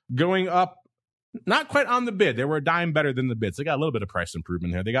here, going up, not quite on the bid. They were a dime better than the bids. They got a little bit of price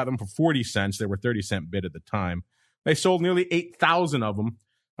improvement here. They got them for 40 cents. They were 30-cent bid at the time. They sold nearly 8,000 of them,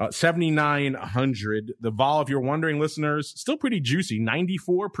 7,900. The vol, if you're wondering, listeners, still pretty juicy,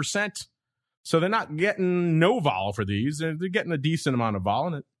 94%. So they're not getting no vol for these. They're getting a decent amount of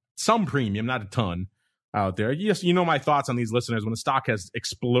vol and some premium, not a ton out there. Yes, you know my thoughts on these listeners. When the stock has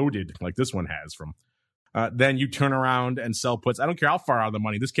exploded like this one has from, then you turn around and sell puts. I don't care how far out of the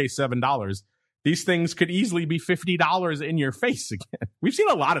money. This case, $7. These things could easily be $50 in your face again. We've seen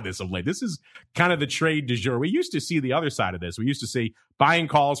a lot of this of late. This is kind of the trade du jour. We used to see the other side of this. We used to see buying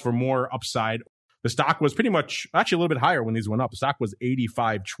calls for more upside. The stock was pretty much, actually a little bit higher when these went up. The stock was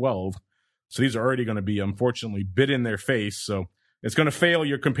 85.12. So these are already going to be, unfortunately, bid in their face. So it's going to fail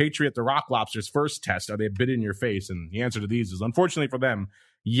your compatriot, the Rock Lobster's first test. Are they bid in your face? And the answer to these is, unfortunately for them,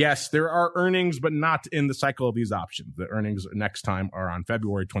 yes, there are earnings, but not in the cycle of these options. The earnings next time are on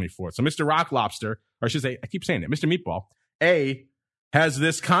February 24th. So Mr. Rock Lobster, or I should say, I keep saying it, Mr. Meatball, A, has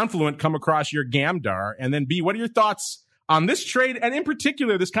this Confluent come across your GAMDAR? And then B, what are your thoughts on this trade? And in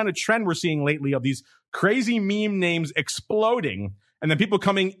particular, this kind of trend we're seeing lately of these crazy meme names exploding and then people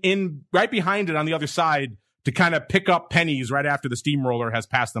coming in right behind it on the other side to kind of pick up pennies right after the steamroller has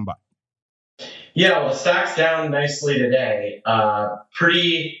passed them by. Yeah, well, the stock's down nicely today.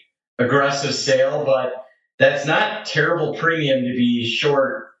 Pretty aggressive sale, but that's not terrible premium to be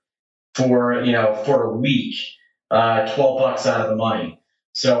short for a week. $12 out of the money.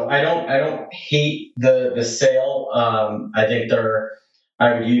 So I don't hate the sale. I think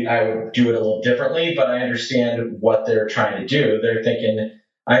I would do it a little differently, but I understand what they're trying to do. They're thinking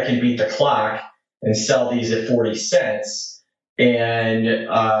I can beat the clock and sell these at 40 cents and,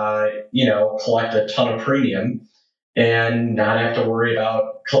 collect a ton of premium and not have to worry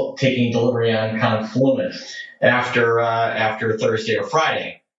about taking delivery on Confluent after Thursday or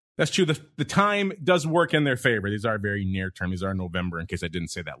Friday. That's true. The time does work in their favor. These are very near term. These are November, in case I didn't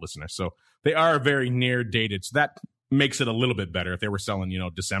say that, listener. So they are very near dated. So that makes it a little bit better. If they were selling,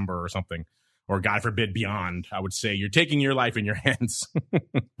 December or something, or God forbid beyond, I would say you're taking your life in your hands.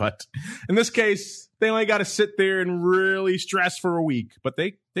 But in this case, they only got to sit there and really stress for a week. But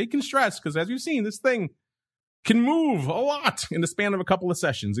they can stress because, as you've seen, this thing can move a lot in the span of a couple of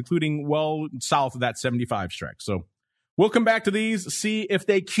sessions, including well south of that 75 strike. So we'll come back to these, see if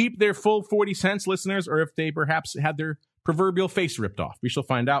they keep their full 40 cents, listeners, or if they perhaps had their proverbial face ripped off. We shall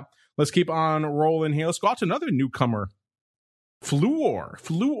find out. Let's keep on rolling here. Let's go out to another newcomer,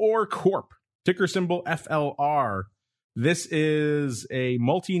 Fluor Corp, ticker symbol FLR. This is a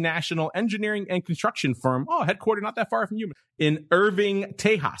multinational engineering and construction firm, headquartered not that far from you, in Irving,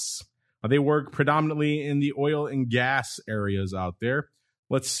 Tejas. They work predominantly in the oil and gas areas out there.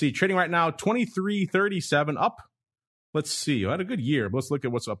 Let's see, trading right now, $23.37, up let's see. I had a good year, but let's look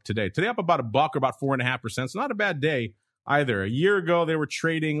at what's up today. Today up about $1 or about 4.5%. So not a bad day either. A year ago, they were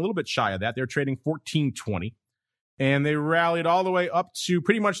trading a little bit shy of that. They were trading 14.20, and they rallied all the way up to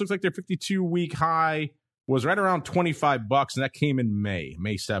pretty much looks like their 52-week high was right around $25, and that came in May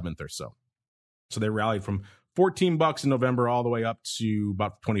 7th or so. So they rallied from $14 in November all the way up to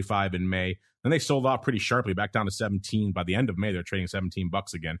about 25 in May. Then they sold off pretty sharply back down to 17. By the end of May, they're trading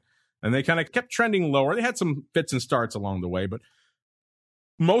 $17 again. And they kind of kept trending lower. They had some fits and starts along the way, but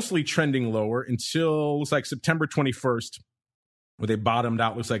mostly trending lower until looks like September 21st, where they bottomed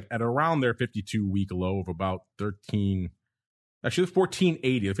out, looks like at around their 52-week low of about 13. Actually, it was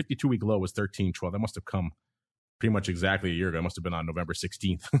 1480. The 52-week low was 1312. That must have come pretty much exactly a year ago. It must have been on November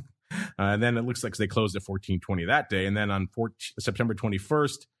 16th. And then it looks like they closed at 1420 that day. And then on September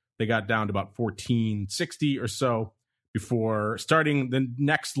 21st, they got down to about 1460 or so before starting the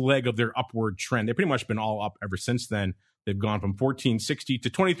next leg of their upward trend. They've pretty much been all up ever since then. They've gone from 1460 to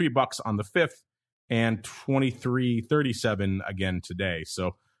 $23 on the 5th and 23.37 again today.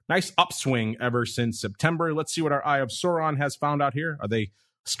 So nice upswing ever since September. Let's see what our Eye of Sauron has found out here. Are they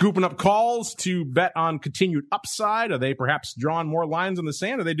scooping up calls to bet on continued upside? Are they perhaps drawing more lines in the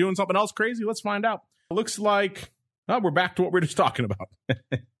sand? Are they doing something else crazy? Let's find out. It looks like we're back to what we were just talking about.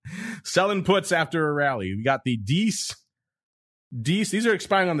 Selling puts after a rally. We got the DEES. These are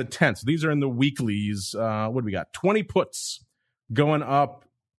expiring on the 10th. So these are in the weeklies. What do we got? 20 puts going up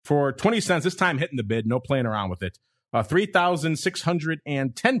for 20 cents. This time hitting the bid. No playing around with it.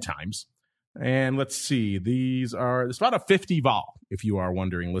 3,610 times. And let's see. It's about a 50 vol, if you are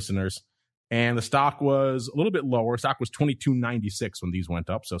wondering, listeners. And the stock was a little bit lower. Stock was 22.96 when these went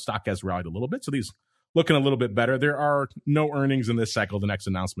up. So stock has rallied a little bit. So these looking a little bit better. There are no earnings in this cycle. The next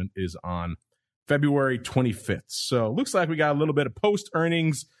announcement is on February 25th. So looks like we got a little bit of post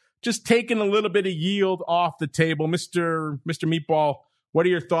earnings, just taking a little bit of yield off the table. Mr. Meatball, what are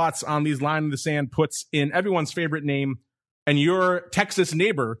your thoughts on these line in the sand puts in everyone's favorite name and your Texas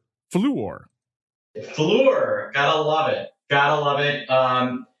neighbor, Fluor? Fluor, gotta love it.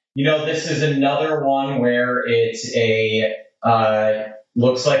 This is another one where it's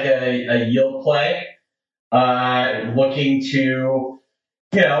looks like a yield play, looking to,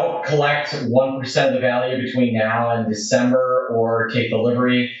 collect 1% of the value between now and December or take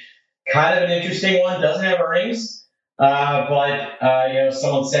delivery. Kind of an interesting one. Doesn't have earnings, but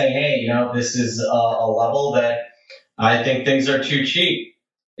someone's saying, hey, this is a level that I think things are too cheap,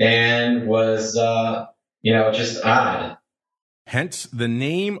 and was, just odd. Hence the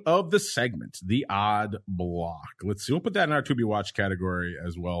name of the segment, the odd block. Let's see. We'll put that in our to be watched category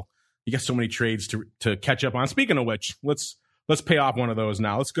as well. You got so many trades to catch up on. Speaking of which, let's pay off one of those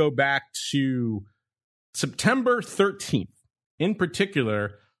now. Let's go back to September 13th. In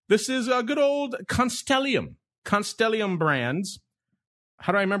particular, this is a good old Constellium Brands.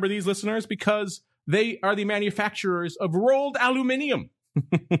 How do I remember these, listeners? Because they are the manufacturers of rolled aluminum.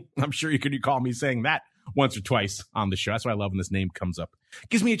 I'm sure you could recall me saying that once or twice on the show. That's why I love when this name comes up. It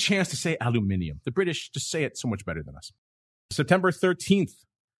gives me a chance to say aluminum. The British just say it so much better than us. September 13th,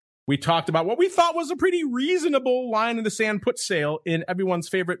 we talked about what we thought was a pretty reasonable line in the sand put sale in everyone's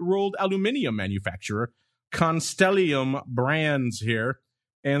favorite rolled aluminum manufacturer, Constellium Brands here.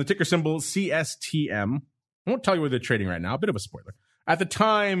 And the ticker symbol CSTM. I won't tell you where they're trading right now. A bit of a spoiler. At the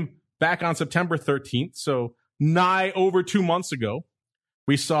time, back on September 13th, so nigh over 2 months ago,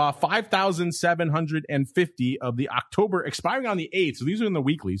 we saw 5,750 of the October expiring on the 8th. So these are in the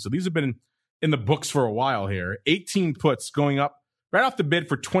weekly. So these have been in the books for a while here. 18 puts going up right off the bid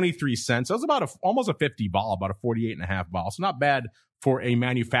for 23 cents. That was about almost a 50 vol, about a 48.5 vol. So not bad for a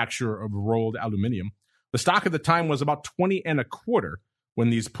manufacturer of rolled aluminum. The stock at the time was about 20.25 when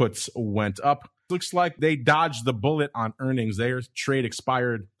these puts went up. Looks like they dodged the bullet on earnings. Their trade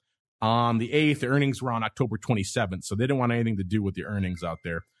expired on the 8th. The earnings were on October 27th, so they didn't want anything to do with the earnings out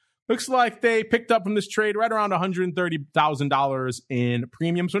there. Looks like they picked up from this trade right around $130,000 in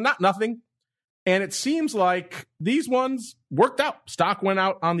premium, so not nothing. And it seems like these ones worked out. Stock went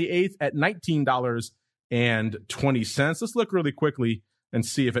out on the 8th at $19.20. Let's look really quickly and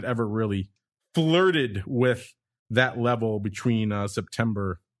see if it ever really flirted with that level between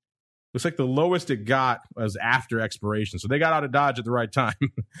September. Looks like the lowest it got was after expiration. So they got out of Dodge at the right time.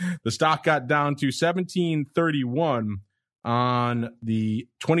 The stock got down to $17.31 on the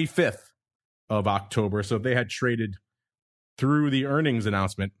 25th of October. So if they had traded through the earnings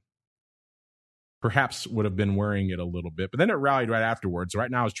announcement, perhaps would have been wearing it a little bit. But then it rallied right afterwards. So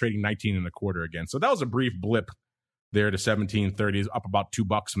right now it's trading 19.25 again. So that was a brief blip there to 17.30, up about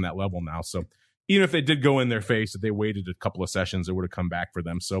 $2 from that level now. So even if they did go in their face, if they waited a couple of sessions, it would have come back for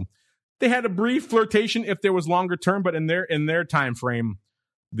them. So They had a brief flirtation if there was longer term, but in their time frame,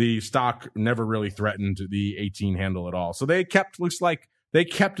 the stock never really threatened the 18 handle at all. So looks like they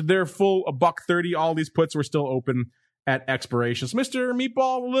kept their full $1.30. All these puts were still open at expiration. So Mr.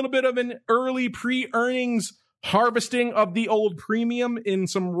 Meatball, a little bit of an early pre-earnings harvesting of the old premium in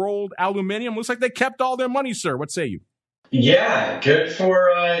some rolled aluminum. Looks like they kept all their money, sir. What say you? Yeah, good for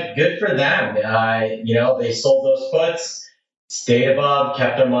them. They sold those puts, stayed above,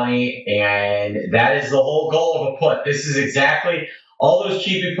 kept their money, and that is the whole goal of a put. This is exactly all those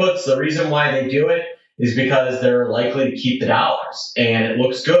cheapy puts. The reason why they do it is because they're likely to keep the dollars, and it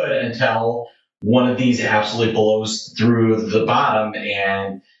looks good until one of these absolutely blows through the bottom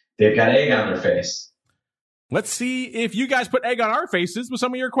and they've got egg on their face. Let's see if you guys put egg on our faces with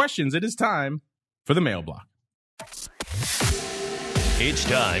some of your questions. It is time for the mail block. It's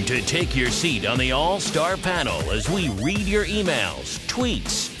time to take your seat on the All-Star panel as we read your emails,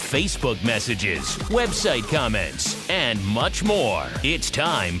 tweets, Facebook messages, website comments, and much more. It's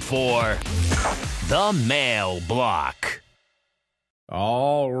time for the mail block.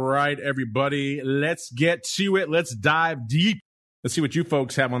 All right, everybody, let's get to it. Let's dive deep. Let's see what you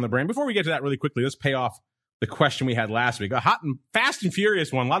folks have on the brain. Before we get to that really quickly, let's pay off the question we had last week. A hot and fast and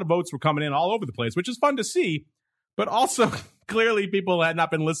furious one. A lot of votes were coming in all over the place, which is fun to see. But also, clearly, people had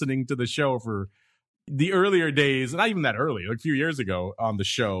not been listening to the show for the earlier days, not even that early, like a few years ago on the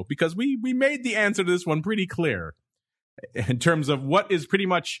show, because we made the answer to this one pretty clear in terms of what is pretty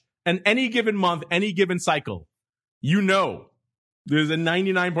much in any given month, any given cycle. There's a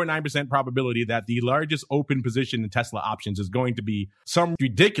 99.9% probability that the largest open position in Tesla options is going to be some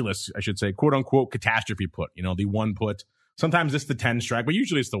ridiculous, I should say, quote unquote, catastrophe put. The one put. Sometimes it's the 10 strike, but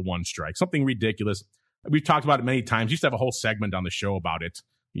usually it's the one strike. Something ridiculous. We've talked about it many times. We used to have a whole segment on the show about it,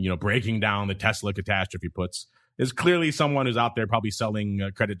 breaking down the Tesla catastrophe puts. There's clearly someone who's out there probably selling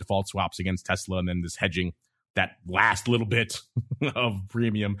credit default swaps against Tesla and then this hedging that last little bit of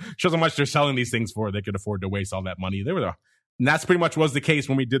premium. Shows how much they're selling these things for. They could afford to waste all that money. And that's pretty much was the case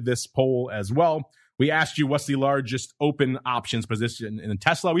when we did this poll as well. We asked you what's the largest open options position in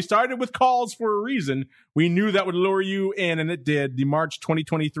Tesla. We started with calls for a reason. We knew that would lure you in, and it did. The March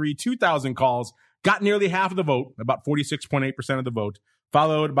 2023 2,000 calls got nearly half of the vote, about 46.8% of the vote,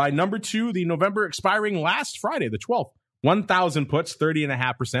 followed by number 2, the November expiring last Friday, the 12th. 1,000 puts,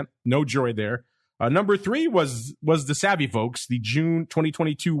 30.5%. No joy there. Number 3 was the savvy folks, the June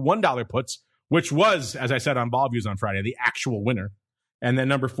 2022 $1 puts, which was, as I said on Ball Views on Friday, the actual winner. And then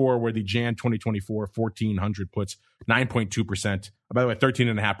number 4 were the Jan 2024 1,400 puts, 9.2%. By the way,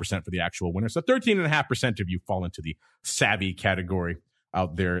 13.5% for the actual winner. So 13.5% of you fall into the savvy category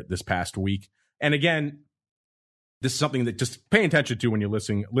out there this past week. And again, this is something that just pay attention to when you're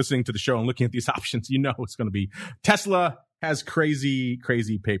listening to the show and looking at these options. It's going to be Tesla has crazy,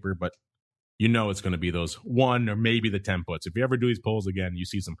 crazy paper, but it's going to be those 1 or maybe the 10 puts. If you ever do these polls again, you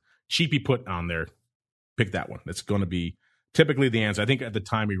see some cheapy put on there, pick that one. That's going to be typically the answer. I think at the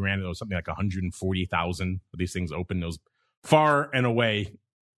time we ran it, was something like 140,000 of these things open. Those far and away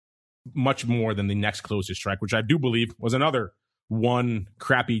much more than the next closest strike, which I do believe was another one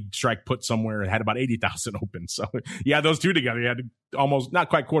crappy strike put somewhere. It had about 80,000 open. So yeah, those two together, you had almost not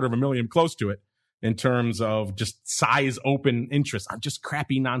quite 250,000, close to it in terms of just size open interest on just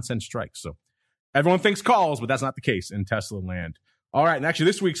crappy nonsense strikes. So everyone thinks calls, but that's not the case in Tesla land. All right. And actually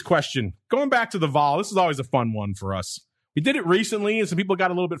this week's question, going back to the vol, this is always a fun one for us. We did it recently and some people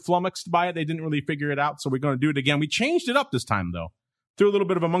got a little bit flummoxed by it. They didn't really figure it out. So we're going to do it again. We changed it up this time though. Threw a little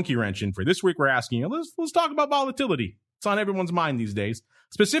bit of a monkey wrench in for this week. We're asking you, let's talk about volatility. It's on everyone's mind these days.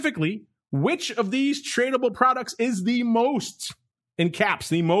 Specifically, which of these tradable products is the most, in caps,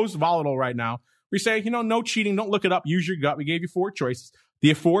 the most volatile right now? We say, no cheating. Don't look it up. Use your gut. We gave you 4 choices.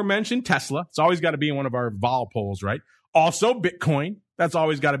 The aforementioned Tesla. It's always got to be in one of our vol polls, right? Also, Bitcoin. That's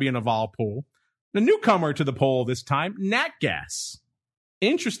always got to be in a vol poll. The newcomer to the poll this time, nat gas.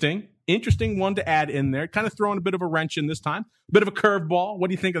 Interesting one to add in there. Kind of throwing a bit of a wrench in this time. A bit of a curveball. What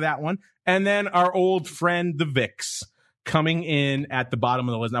do you think of that one? And then our old friend, the VIX, coming in at the bottom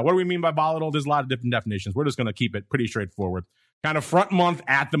of the list. Now, what do we mean by volatile? There's a lot of different definitions. We're just going to keep it pretty straightforward. Kind of front month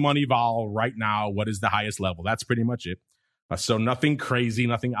at the money vol right now. What is the highest level? That's pretty much it. So nothing crazy,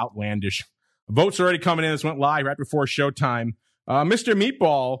 nothing outlandish. Votes already coming in. This went live right before showtime. Mr.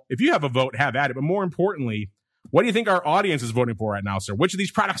 Meatball, if you have a vote, have at it. But more importantly, what do you think our audience is voting for right now, sir? Which of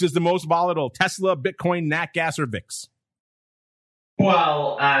these products is the most volatile? Tesla, Bitcoin, nat gas, or VIX?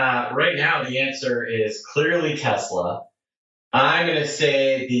 Well, right now the answer is clearly Tesla. I'm going to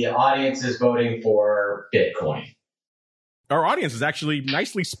say the audience is voting for Bitcoin. Our audience is actually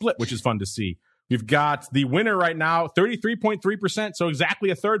nicely split, which is fun to see. You've got the winner right now, 33.3%, so exactly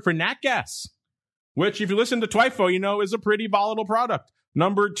a third for Nat Gas, which if you listen to TWIFO, you know is a pretty volatile product.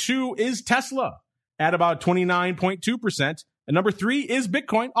 Number 2 is Tesla at about 29.2%. And number 3 is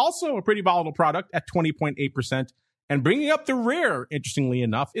Bitcoin, also a pretty volatile product at 20.8%. And bringing up the rear, interestingly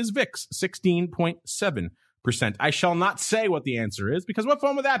enough, is VIX, 16.7%. I shall not say what the answer is because what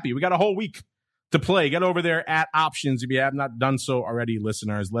fun would that be? We got a whole week to play. Get over there at options. If you have not done so already,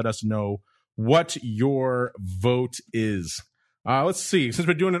 listeners, let us know what your vote is. Let's see. Since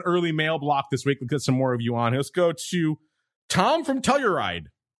we're doing an early mail block this week, we'll get some more of you on here. Let's go to Tom from TLRY.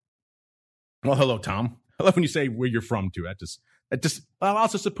 Well, hello, Tom. I love when you say where you're from, too. I'll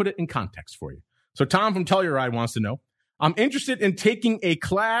also put it in context for you. So Tom from TLRY wants to know, I'm interested in taking a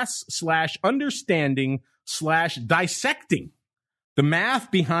class /understanding/ dissecting the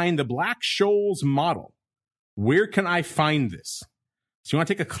math behind the Black-Scholes model. Where can I find this? So you want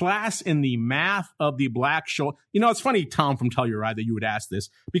to take a class in the math of the Black-Scholes. You know, it's funny, Tom from TLRY, that you would ask this,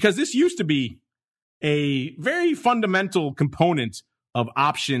 because this used to be a very fundamental component of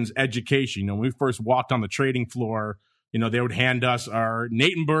options education. You know, when we first walked on the trading floor, you know, they would hand us our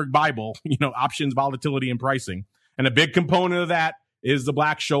Natenberg Bible, you know, options, volatility, and pricing. And a big component of that is the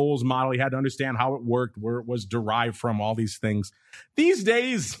Black-Scholes model. You had to understand how it worked, where it was derived from, all these things. These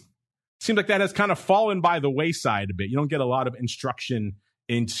days, seems like that has kind of fallen by the wayside a bit. You don't get a lot of instruction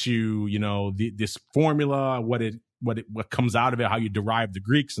into, you know, this formula, what comes out of it, how you derive the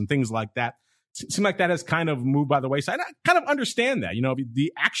Greeks and things like that. It seems like that has kind of moved by the wayside. I kind of understand that, you know,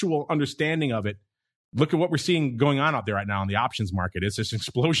 the actual understanding of it. Look at what we're seeing going on out there right now in the options market. It's this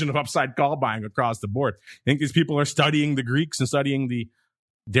explosion of upside call buying across the board. I think these people are studying the Greeks and studying the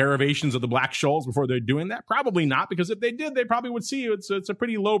derivations of the Black-Scholes before they're doing that? Probably not, because if they did, they probably would see it's a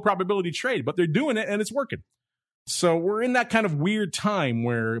pretty low probability trade, but they're doing it and it's working. So we're in that kind of weird time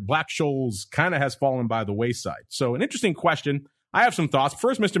where Black-Scholes kind of has fallen by the wayside. So an interesting question. I have some thoughts.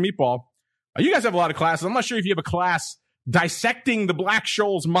 First, Mr. Meatball, you guys have a lot of classes. I'm not sure if you have a class dissecting the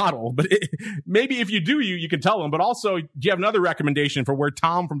Black-Scholes model, but maybe if you do, you can tell them. But also, do you have another recommendation for where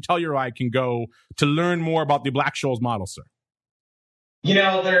Tom from TLRY can go to learn more about the Black-Scholes model, sir? You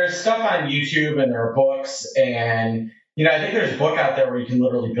know, there's stuff on YouTube and there are books, and you know, I think there's a book out there where you can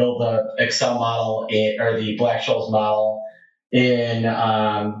literally build the Excel model or the Black-Scholes model in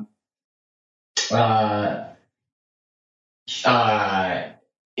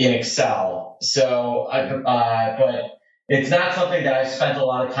Excel. So, but it's not something that I've spent a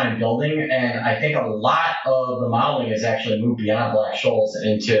lot of time building, and I think a lot of the modeling has actually moved beyond Black-Scholes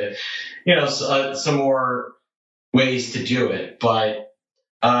into, you know, some more ways to do it. But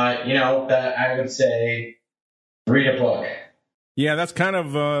you know, that I would say read a book. Yeah, that's kind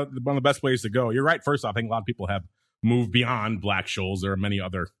of one of the best ways to go. You're right. First off, I think a lot of people have moved beyond Black-Scholes. There are many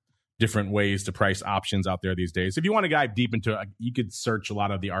other different ways to price options out there these days. If you want to dive deep into it, you could search a lot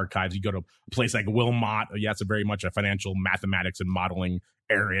of the archives. You go to a place like Wilmot. Yeah, it's very much a financial mathematics and modeling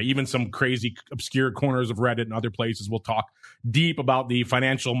area. Even some crazy obscure corners of Reddit and other places will talk deep about the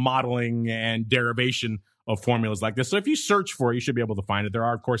financial modeling and derivation of formulas like this. So if you search for it, you should be able to find it. There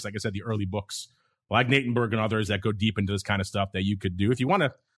are, of course, like I said, the early books like Natenberg and others that go deep into this kind of stuff that you could do. If you want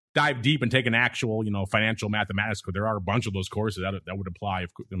to dive deep and take an actual, you know, financial mathematics course, there are a bunch of those courses that would imply,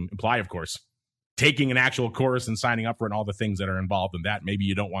 of course, taking an actual course and signing up for it and all the things that are involved in that. Maybe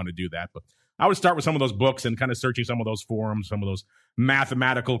you don't want to do that, but I would start with some of those books and kind of searching some of those forums, some of those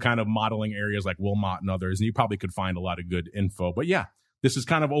mathematical kind of modeling areas like Wilmot and others, and you probably could find a lot of good info. But yeah, this is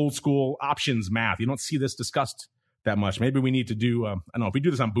kind of old school options math. You don't see this discussed that much. Maybe we need to do, I don't know, if we do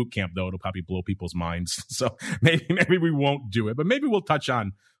this on boot camp, though, it'll probably blow people's minds. So maybe we won't do it, but maybe we'll touch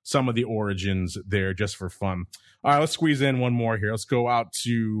on some of the origins there just for fun. All right, let's squeeze in one more here. Let's go out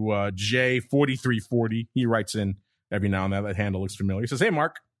to J4340. He writes in every now and then. That handle looks familiar. He says, hey,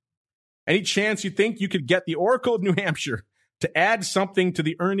 Mark, any chance you think you could get the Oracle of New Hampshire to add something to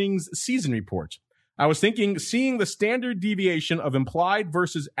the earnings season report? I was thinking seeing the standard deviation of implied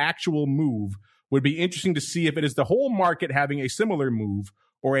versus actual move would be interesting to see if it is the whole market having a similar move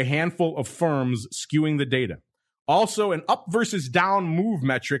or a handful of firms skewing the data. Also, an up versus down move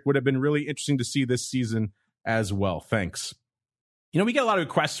metric would have been really interesting to see this season as well. Thanks. You know, we get a lot of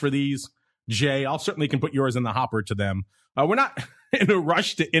requests for these, Jay. I'll certainly can put yours in the hopper to them. We're not in a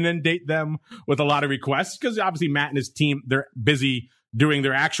rush to inundate them with a lot of requests because obviously Matt and his team, they're busy doing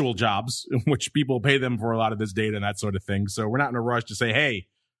their actual jobs, which people pay them for a lot of this data and that sort of thing. So we're not in a rush to say, hey,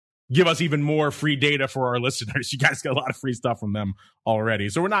 give us even more free data for our listeners. You guys get a lot of free stuff from them already.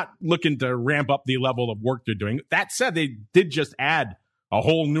 So we're not looking to ramp up the level of work they're doing. That said, they did just add a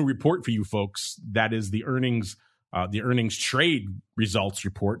whole new report for you folks. That is the earnings the earnings trade results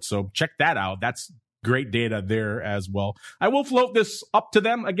report. So check that out. That's great data there as well. I will float this up to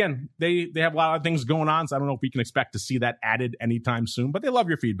them. Again, they have a lot of things going on, so I don't know if we can expect to see that added anytime soon, but they love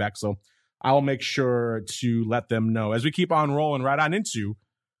your feedback, so I'll make sure to let them know as we keep on rolling right on into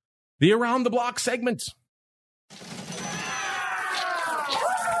the Around the Block segment.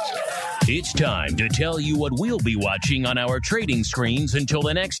 It's time to tell you what we'll be watching on our trading screens until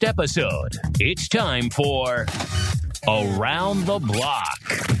the next episode. It's time for Around the Block.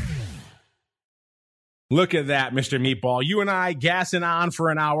 Look at that, Mr. Meatball. You and I gassing on for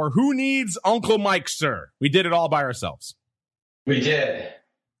an hour. Who needs Uncle Mike, sir? We did it all by ourselves. We did.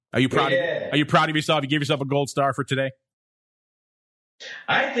 Are you proud? Are you proud of yourself? You gave yourself a gold star for today?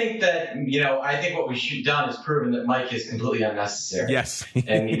 I think that, I think what we should have done is proven that Mike is completely unnecessary. Yes.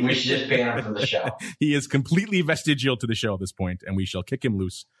 And we should just ban him from the show. He is completely vestigial to the show at this point, and we shall kick him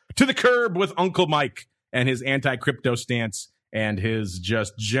loose to the curb with Uncle Mike and his anti-crypto stance and his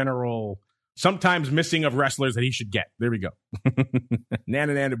just general sometimes missing of wrestlers that he should get. There we go.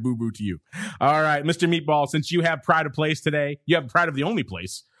 Nana boo-boo to you. All right, Mr. Meatball, since you have pride of place today, you have pride of the only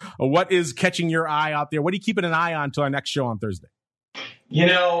place. What is catching your eye out there? What are you keeping an eye on until our next show on Thursday?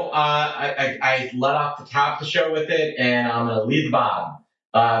 I let off the top of the show with it, and I'm going to lead the bottom.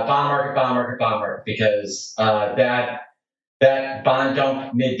 Bond market, because that bond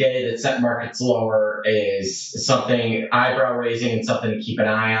dump midday that sent markets lower is something eyebrow raising and something to keep an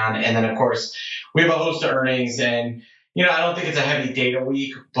eye on. And then, of course, we have a host of earnings, and I don't think it's a heavy data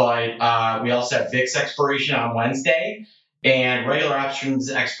week, but we also have VIX expiration on Wednesday and regular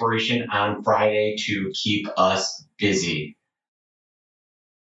options expiration on Friday to keep us busy.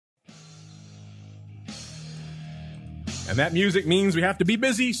 And that music means we have to be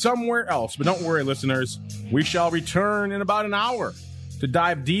busy somewhere else. But don't worry, listeners. We shall return in about an hour to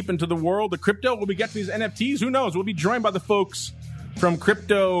dive deep into the world of crypto. Will we get to these NFTs? Who knows? We'll be joined by the folks from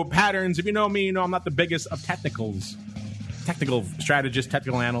Crypto Patterns. If you know me, you know I'm not the biggest of technical strategist,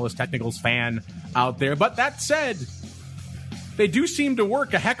 technical analyst, technicals fan out there. But that said, they do seem to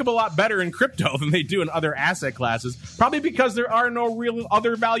work a heck of a lot better in crypto than they do in other asset classes, probably because there are no real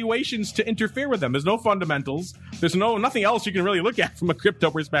other valuations to interfere with them. There's no fundamentals. There's nothing else you can really look at from a crypto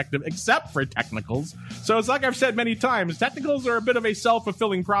perspective except for technicals. So it's like I've said many times, technicals are a bit of a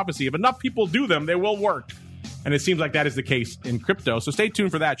self-fulfilling prophecy. If enough people do them, they will work. And it seems like that is the case in crypto. So stay tuned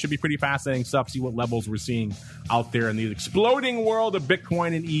for that. Should be pretty fascinating stuff. See what levels we're seeing out there in the exploding world of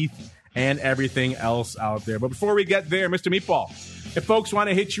Bitcoin and ETH and everything else out there. But before we get there, Mr. Meatball, if folks want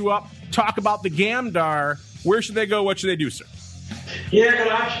to hit you up, talk about the Gamdar, where should they go? What should they do, sir? Yeah, go to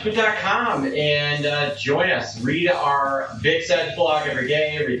optionpit.com and join us. Read our VIX Edge blog every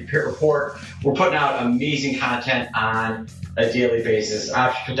day. Read the Pit Report. We're putting out amazing content on a daily basis.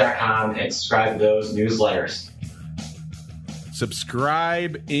 Optionpit.com and subscribe to those newsletters.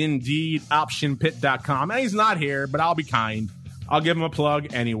 Subscribe, indeed, optionpit.com. And he's not here, but I'll be kind. I'll give him a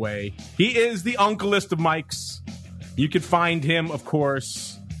plug anyway. He is the uncleest of Mikes. You can find him, of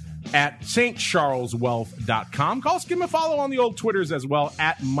course, at stcharleswealth.com. Give him a follow on the old Twitters as well,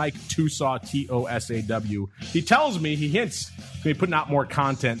 at Mike Tusaw, Tosaw. He tells me, he hints, to be putting out more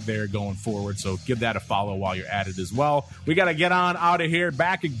content there going forward, so give that a follow while you're at it as well. We got to get on out of here.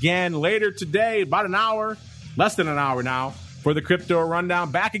 Back again later today, about an hour, less than an hour now, for the Crypto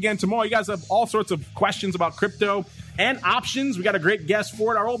Rundown. Back again tomorrow. You guys have all sorts of questions about crypto and options. We got a great guest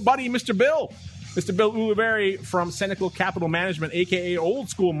for it, our old buddy, Mr. Bill Ulivari from Senecal Capital Management, a.k.a. old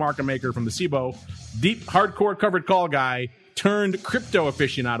school market maker from the SIBO, deep, hardcore covered call guy turned crypto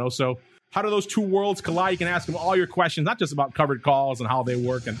aficionado. So how do those two worlds collide? You can ask him all your questions, not just about covered calls and how they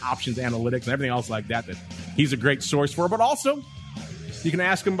work and options analytics and everything else like that he's a great source for, but also you can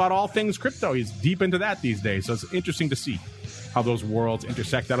ask him about all things crypto. He's deep into that these days, so it's interesting to see how those worlds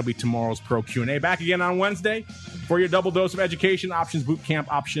intersect. That'll be tomorrow's Pro Q&A. Back again on Wednesday for your double dose of education, Options Bootcamp,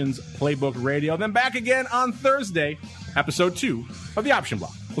 Options Playbook Radio. Then back again on Thursday, episode 2 of the Option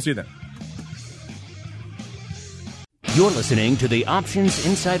Block. We'll see you then. You're listening to the Options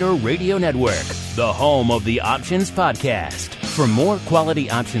Insider Radio Network, the home of the Options Podcast. For more quality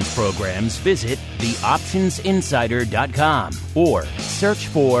options programs, visit theoptionsinsider.com or search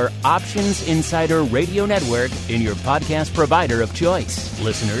for Options Insider Radio Network in your podcast provider of choice.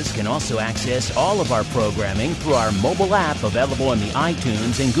 Listeners can also access all of our programming through our mobile app available in the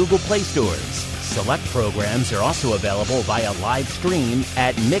iTunes and Google Play stores. Select programs are also available via live stream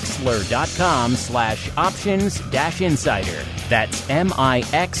at mixlr.com/options-insider. That's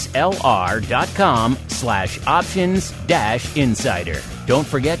mixlr.com/options-insider. Don't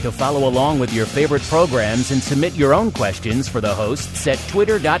forget to follow along with your favorite programs and submit your own questions for the hosts at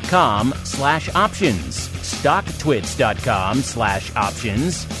twitter.com/options.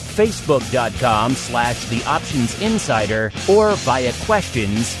 stocktwits.com/options, facebook.com/theoptionsinsider, or via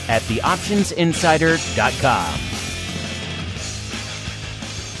questions@theoptionsinsider.com.